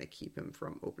expecting are going to keep him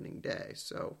from opening day.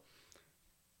 So,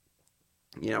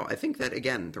 I think that,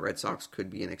 again, the Red Sox could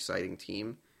be an exciting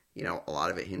team. A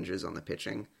lot of it hinges on the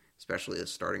pitching, especially the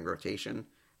starting rotation.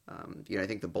 I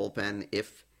think the bullpen,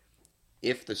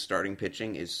 if the starting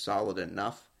pitching is solid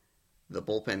enough, the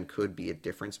bullpen could be a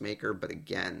difference maker. But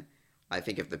again, I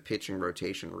think if the pitching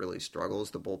rotation really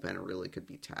struggles, the bullpen really could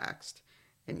be taxed.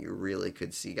 And you really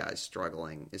could see guys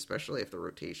struggling, especially if the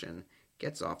rotation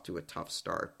gets off to a tough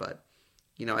start. But,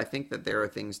 I think that there are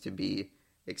things to be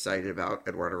excited about.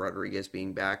 Eduardo Rodriguez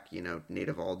being back. Nate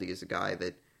Eovaldi is a guy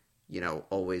that,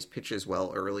 always pitches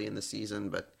well early in the season.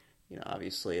 But,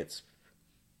 obviously it's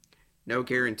no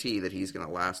guarantee that he's going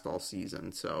to last all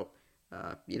season. So,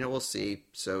 we'll see.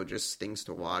 So just things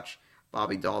to watch.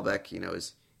 Bobby Dahlbeck,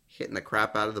 is hitting the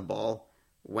crap out of the ball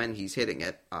when he's hitting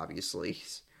it, obviously.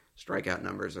 His strikeout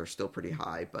numbers are still pretty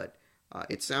high, but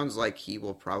it sounds like he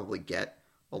will probably get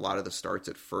a lot of the starts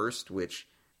at first, which,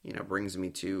 brings me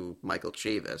to Michael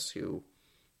Chavis, who,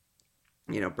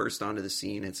 burst onto the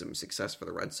scene, had some success for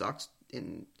the Red Sox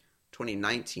in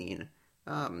 2019,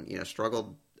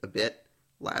 struggled a bit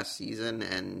last season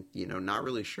and, not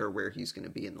really sure where he's going to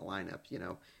be in the lineup.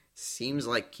 Seems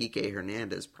like Kike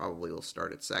Hernandez probably will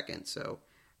start at second, so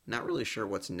not really sure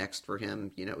what's next for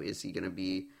him. Is he going to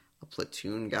be a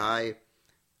platoon guy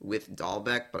with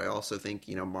Dahlbeck? But I also think,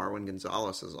 Marwin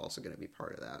Gonzalez is also going to be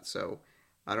part of that. So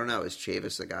I don't know. Is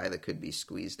Chavis a guy that could be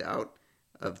squeezed out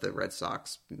of the Red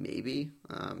Sox? Maybe.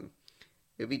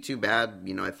 It'd be too bad.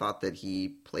 I thought that he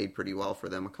played pretty well for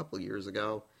them a couple years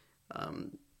ago.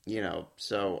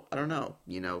 So I don't know.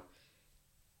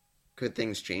 Could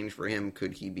things change for him?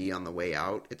 Could he be on the way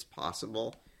out? It's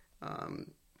possible.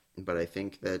 But I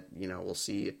think that, we'll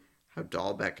see how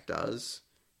Dahlbeck does,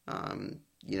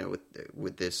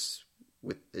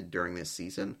 during this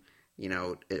season.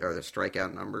 Are the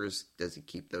strikeout numbers, does he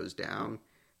keep those down?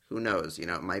 Who knows?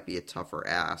 It might be a tougher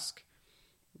ask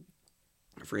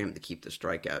for him to keep the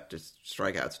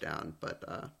strikeouts down,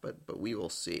 but we will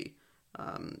see.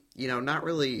 Not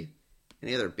really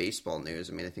any other baseball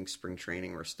news. I think spring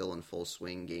training, we're still in full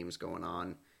swing, games going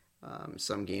on.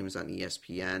 Some games on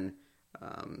ESPN.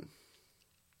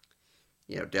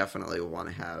 Definitely we'll want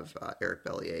to have Eric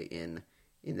Bellier in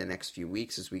the next few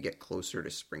weeks as we get closer to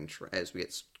as we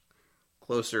get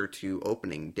closer to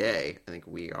opening day. I think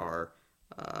we are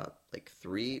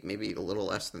maybe a little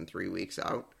less than 3 weeks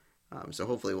out. So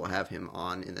hopefully we'll have him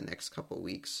on in the next couple of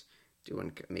weeks,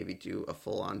 do a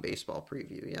full-on baseball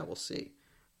preview. Yeah, we'll see.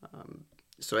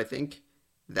 So I think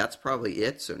that's probably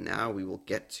it. So now we will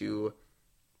get to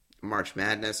March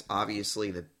Madness.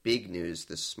 Obviously, the big news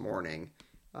this morning,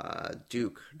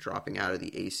 Duke dropping out of the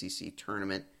ACC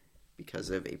tournament because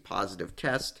of a positive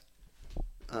test.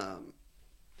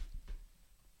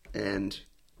 And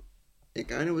it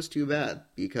kind of was too bad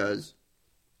because,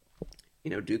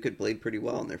 Duke had played pretty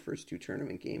well in their first two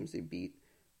tournament games. They beat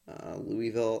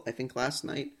Louisville, I think, last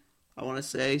night, I want to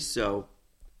say. So,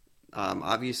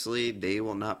 obviously, they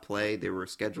will not play. They were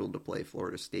scheduled to play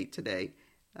Florida State today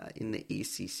in the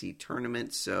ACC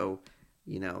tournament. So,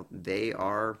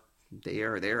 they're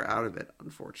out of it,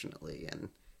 unfortunately. And,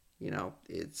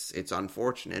 it's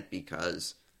unfortunate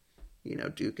because,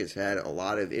 Duke has had a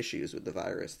lot of issues with the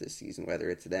virus this season, whether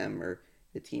it's them or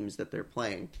the teams that they're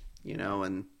playing,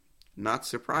 and not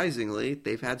surprisingly,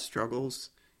 they've had struggles,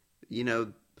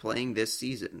 playing this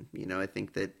season. I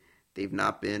think that they've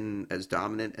not been as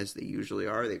dominant as they usually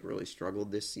are. They've really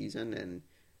struggled this season, and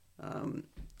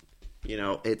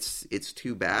it's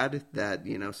too bad that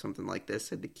something like this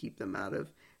had to keep them out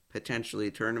of potentially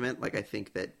a tournament. Like I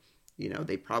think that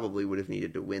they probably would have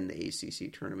needed to win the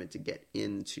ACC tournament to get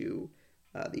into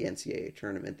the NCAA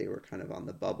tournament. They were kind of on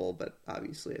the bubble, but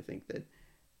obviously I think that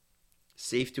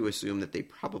safe to assume that they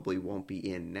probably won't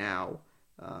be in now.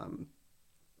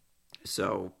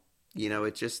 So,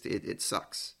 it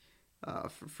sucks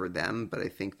for them, but I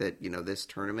think that, this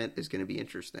tournament is going to be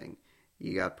interesting.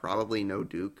 You got probably no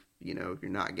Duke, you're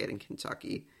not getting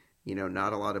Kentucky,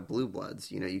 not a lot of blue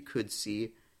bloods. You could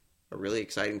see a really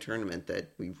exciting tournament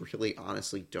that we really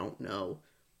honestly don't know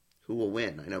who will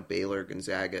win. I know Baylor,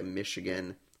 Gonzaga,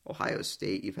 Michigan, Ohio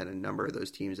State, you've had a number of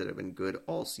those teams that have been good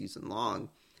all season long.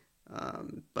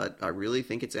 But I really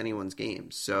think it's anyone's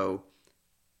game. So,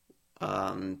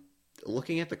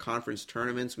 looking at the conference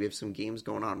tournaments, we have some games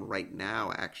going on right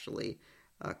now, actually.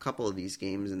 A couple of these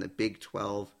games in the Big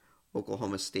 12,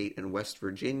 Oklahoma State and West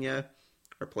Virginia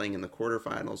are playing in the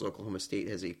quarterfinals. Oklahoma State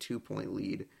has a 2-point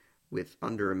lead with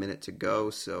under a minute to go.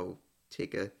 So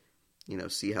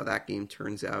see how that game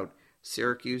turns out.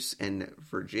 Syracuse and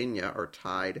Virginia are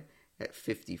tied at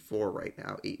 54 right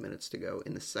now, 8 minutes to go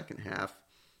in the second half.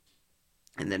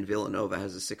 And then Villanova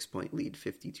has a 6-point lead,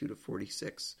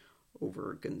 52-46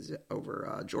 over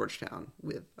Georgetown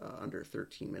with under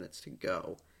 13 minutes to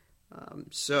go.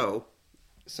 So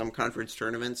some conference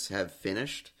tournaments have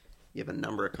finished. You have a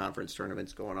number of conference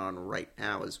tournaments going on right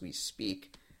now as we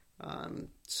speak.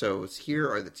 So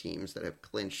here are the teams that have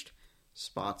clinched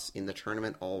spots in the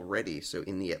tournament already. So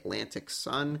in the Atlantic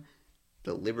Sun,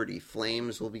 the Liberty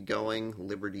Flames will be going.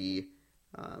 Liberty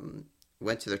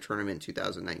went to the tournament in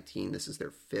 2019. This is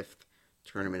their 5th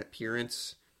tournament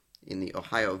appearance. In the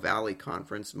Ohio Valley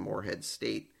Conference, Morehead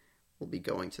State will be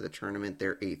going to the tournament,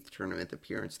 their 8th tournament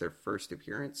appearance, their first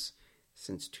appearance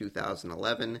since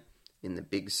 2011. In the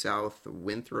Big South,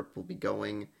 Winthrop will be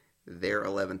going, their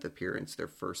 11th appearance, their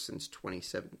first since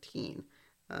 2017.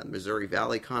 Missouri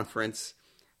Valley Conference,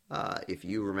 if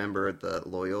you remember the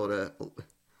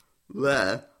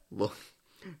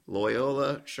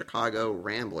Loyola Chicago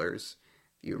Ramblers,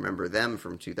 if you remember them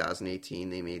from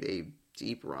 2018, they made a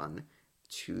deep run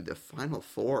to the Final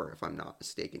Four, if I'm not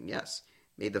mistaken. Yes,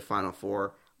 made the Final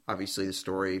Four. Obviously, the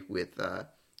story with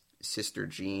Sister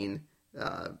Jean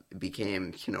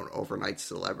became, an overnight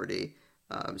celebrity.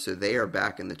 So they are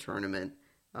back in the tournament.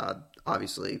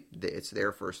 Obviously, it's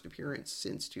their first appearance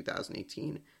since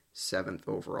 2018, 7th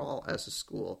overall as a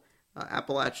school.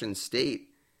 Appalachian State,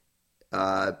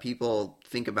 people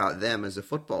think about them as a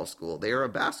football school. They are a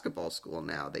basketball school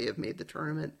now. They have made the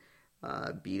tournament,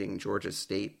 beating Georgia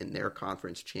State in their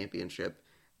conference championship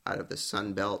out of the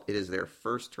Sun Belt. It is their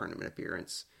first tournament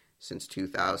appearance since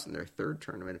 2000, their 3rd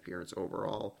tournament appearance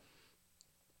overall.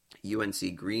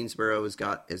 UNC Greensboro has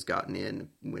gotten in,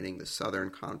 winning the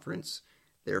Southern Conference,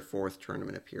 their 4th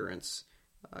tournament appearance.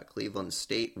 Cleveland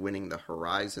State winning the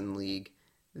Horizon League.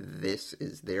 This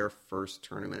is their first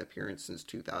tournament appearance since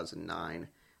 2009.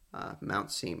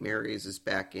 Mount St. Mary's is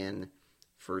back in,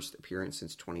 first appearance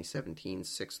since 2017,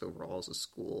 6th overall as a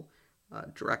school.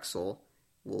 Drexel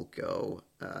will go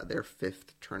their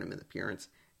 5th tournament appearance,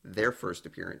 their first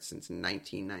appearance since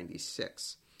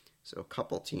 1996. So a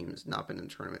couple teams not been in the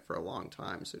tournament for a long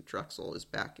time. So Drexel is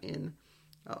back in.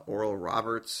 Oral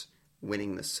Roberts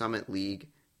winning the Summit League.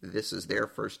 This is their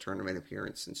first tournament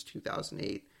appearance since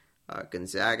 2008.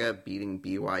 Gonzaga beating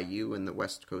BYU in the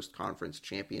West Coast Conference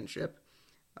Championship.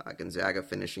 Gonzaga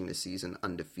finishing the season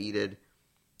undefeated.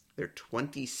 Their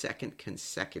 22nd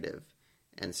consecutive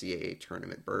NCAA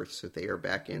tournament berth. So they are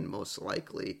back in, most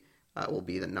likely will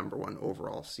be the number 1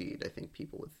 overall seed, I think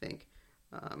people would think.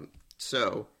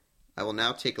 So I will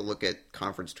now take a look at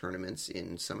conference tournaments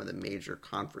in some of the major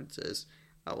conferences.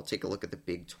 We'll take a look at the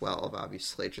Big 12.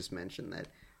 Obviously, I just mentioned that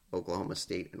Oklahoma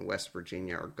State and West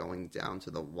Virginia are going down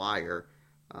to the wire.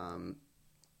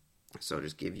 So I'll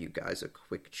just give you guys a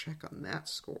quick check on that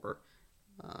score.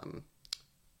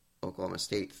 Oklahoma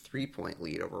State 3-point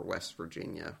lead over West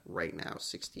Virginia right now,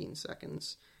 16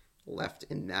 seconds left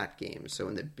in that game. So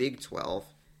in the Big 12,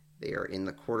 they are in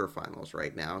the quarterfinals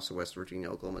right now. So West Virginia,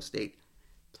 Oklahoma State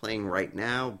playing right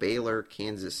now. Baylor,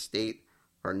 Kansas State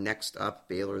are next up.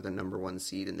 Baylor, the number 1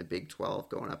 seed in the Big 12,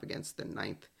 going up against the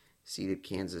 9th seeded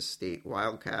Kansas State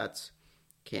Wildcats.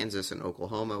 Kansas and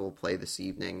Oklahoma will play this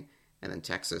evening, and then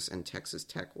Texas and Texas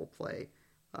Tech will play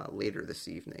later this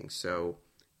evening. So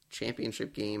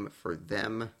championship game for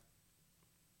them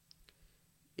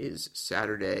is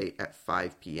Saturday at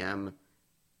 5 p.m.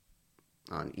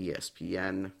 on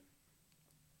ESPN.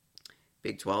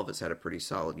 Big 12 has had a pretty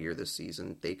solid year this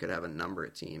season. They could have a number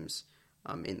of teams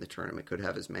in the tournament. Could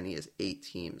have as many as 8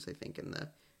 teams, I think, in the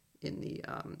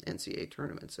NCAA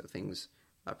tournament. So things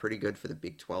pretty good for the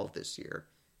Big 12 this year.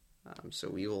 So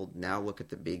we will now look at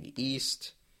the Big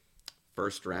East.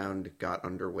 First round got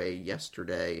underway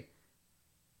yesterday.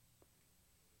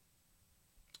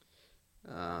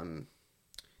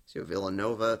 So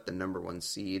Villanova, the number 1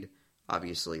 seed,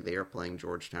 obviously they are playing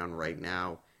Georgetown right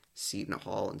now. Seton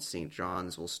Hall and St.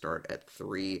 John's will start at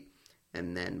 3,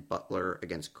 and then Butler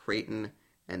against Creighton,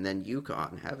 and then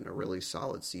UConn having a really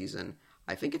solid season.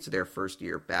 I think it's their first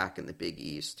year back in the Big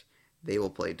East. They will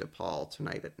play DePaul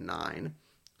tonight at 9.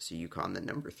 So UConn, the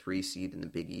number 3 seed in the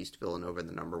Big East, Villanova,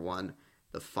 the number 1.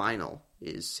 The final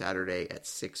is Saturday at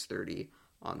 6:30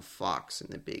 on Fox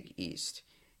in the Big East.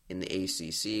 In the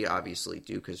ACC, obviously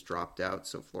Duke has dropped out,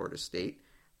 so Florida State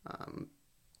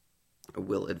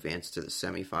will advance to the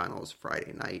semifinals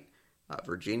Friday night.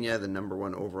 Virginia, the number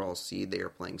 1 overall seed, they are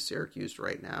playing Syracuse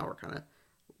right now, are kind of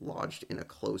lodged in a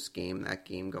close game, that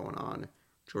game going on.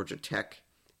 Georgia Tech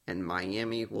and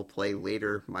Miami will play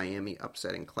later. Miami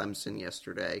upsetting Clemson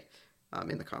yesterday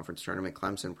in the conference tournament.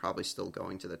 Clemson probably still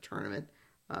going to the tournament,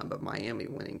 but Miami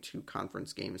winning 2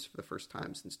 conference games for the first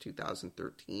time since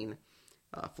 2013.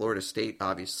 Florida State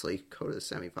obviously go to the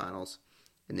semifinals,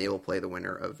 and they will play the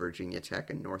winner of Virginia Tech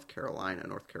and North Carolina.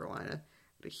 North Carolina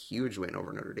had a huge win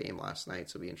over Notre Dame last night,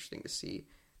 so it'll be interesting to see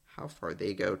how far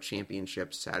they go.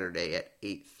 Championship Saturday at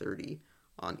 8:30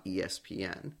 on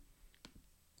ESPN.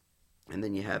 And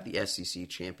then you have the SEC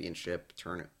Championship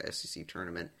SEC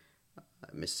Tournament,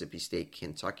 Mississippi State,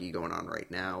 Kentucky going on right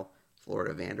now.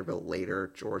 Florida Vanderbilt later,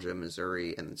 Georgia,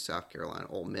 Missouri, and then South Carolina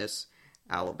Ole Miss.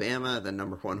 Alabama, the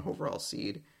number 1 overall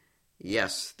seed.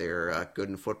 Yes, they're good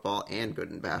in football and good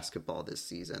in basketball this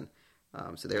season.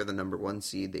 So they're the number 1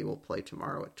 seed. They will play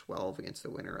tomorrow at 12 against the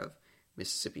winner of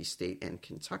Mississippi State and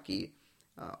Kentucky.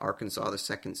 Arkansas, the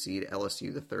 2nd seed.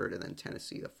 LSU, the 3rd, and then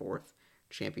Tennessee, the 4th.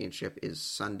 Championship is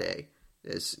Sunday.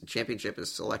 Championship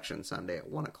is Selection Sunday at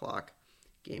 1 o'clock.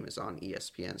 Game is on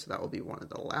ESPN, so that will be one of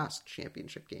the last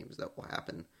championship games that will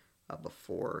happen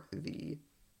before the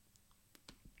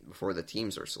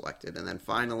teams are selected. And then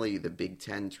finally, the Big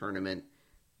Ten tournament.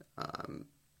 I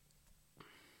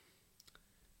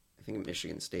think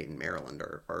Michigan State and Maryland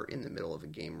are in the middle of a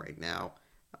game right now.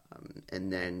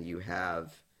 And then you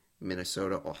have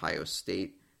Minnesota, Ohio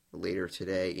State later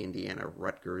today. Indiana,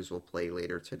 Rutgers will play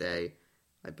later today.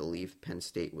 I believe Penn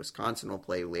State, Wisconsin will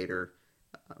play later.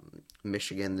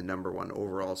 Michigan, the number 1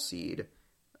 overall seed.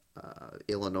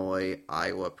 Illinois,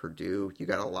 Iowa, Purdue. You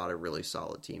got a lot of really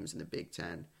solid teams in the Big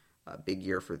Ten. Big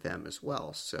year for them as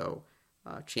well. So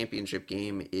championship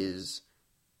game is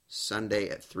Sunday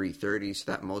at 3:30.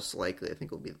 So that most likely, I think,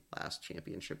 will be the last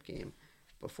championship game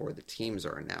before the teams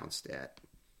are announced at,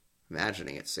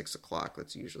 imagining at 6 o'clock.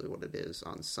 That's usually what it is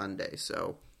on Sunday.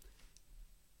 So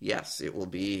yes, it will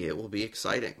be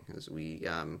exciting as we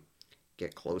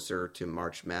get closer to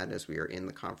March Madness. We are in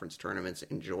the conference tournaments.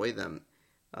 Enjoy them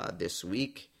this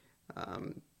week.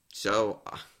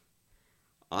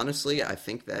 Honestly, I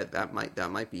think that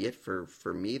might be it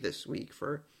for me this week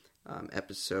for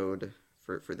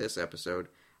this episode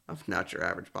of Not Your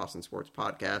Average Boston Sports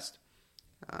Podcast.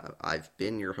 I've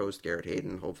been your host, Garrett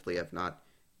Hayden. Hopefully, I've not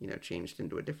changed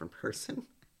into a different person.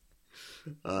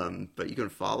 But you can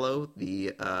follow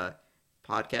the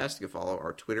podcast. You can follow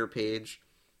our Twitter page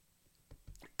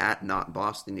at Not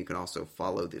Boston. You can also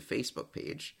follow the Facebook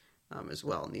page as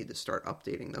well. Need to start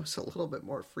updating those a little bit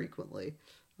more frequently.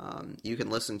 You can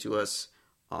listen to us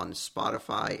on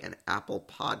Spotify and Apple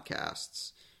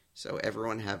Podcasts. So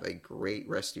everyone have a great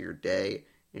rest of your day.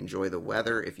 Enjoy the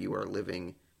weather. If you are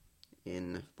living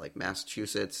in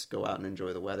Massachusetts, go out and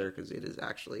enjoy the weather because it is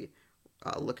actually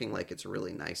looking like it's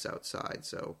really nice outside.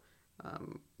 So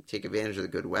take advantage of the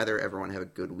good weather. Everyone have a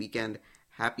good weekend.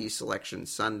 Happy Selection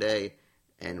Sunday.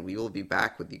 And we will be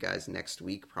back with you guys next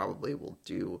week. Probably we'll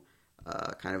do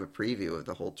kind of a preview of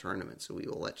the whole tournament. So we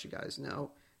will let you guys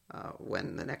know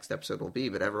when the next episode will be.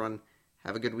 But everyone,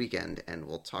 Have a good weekend, and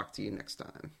we'll talk to you next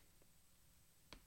time.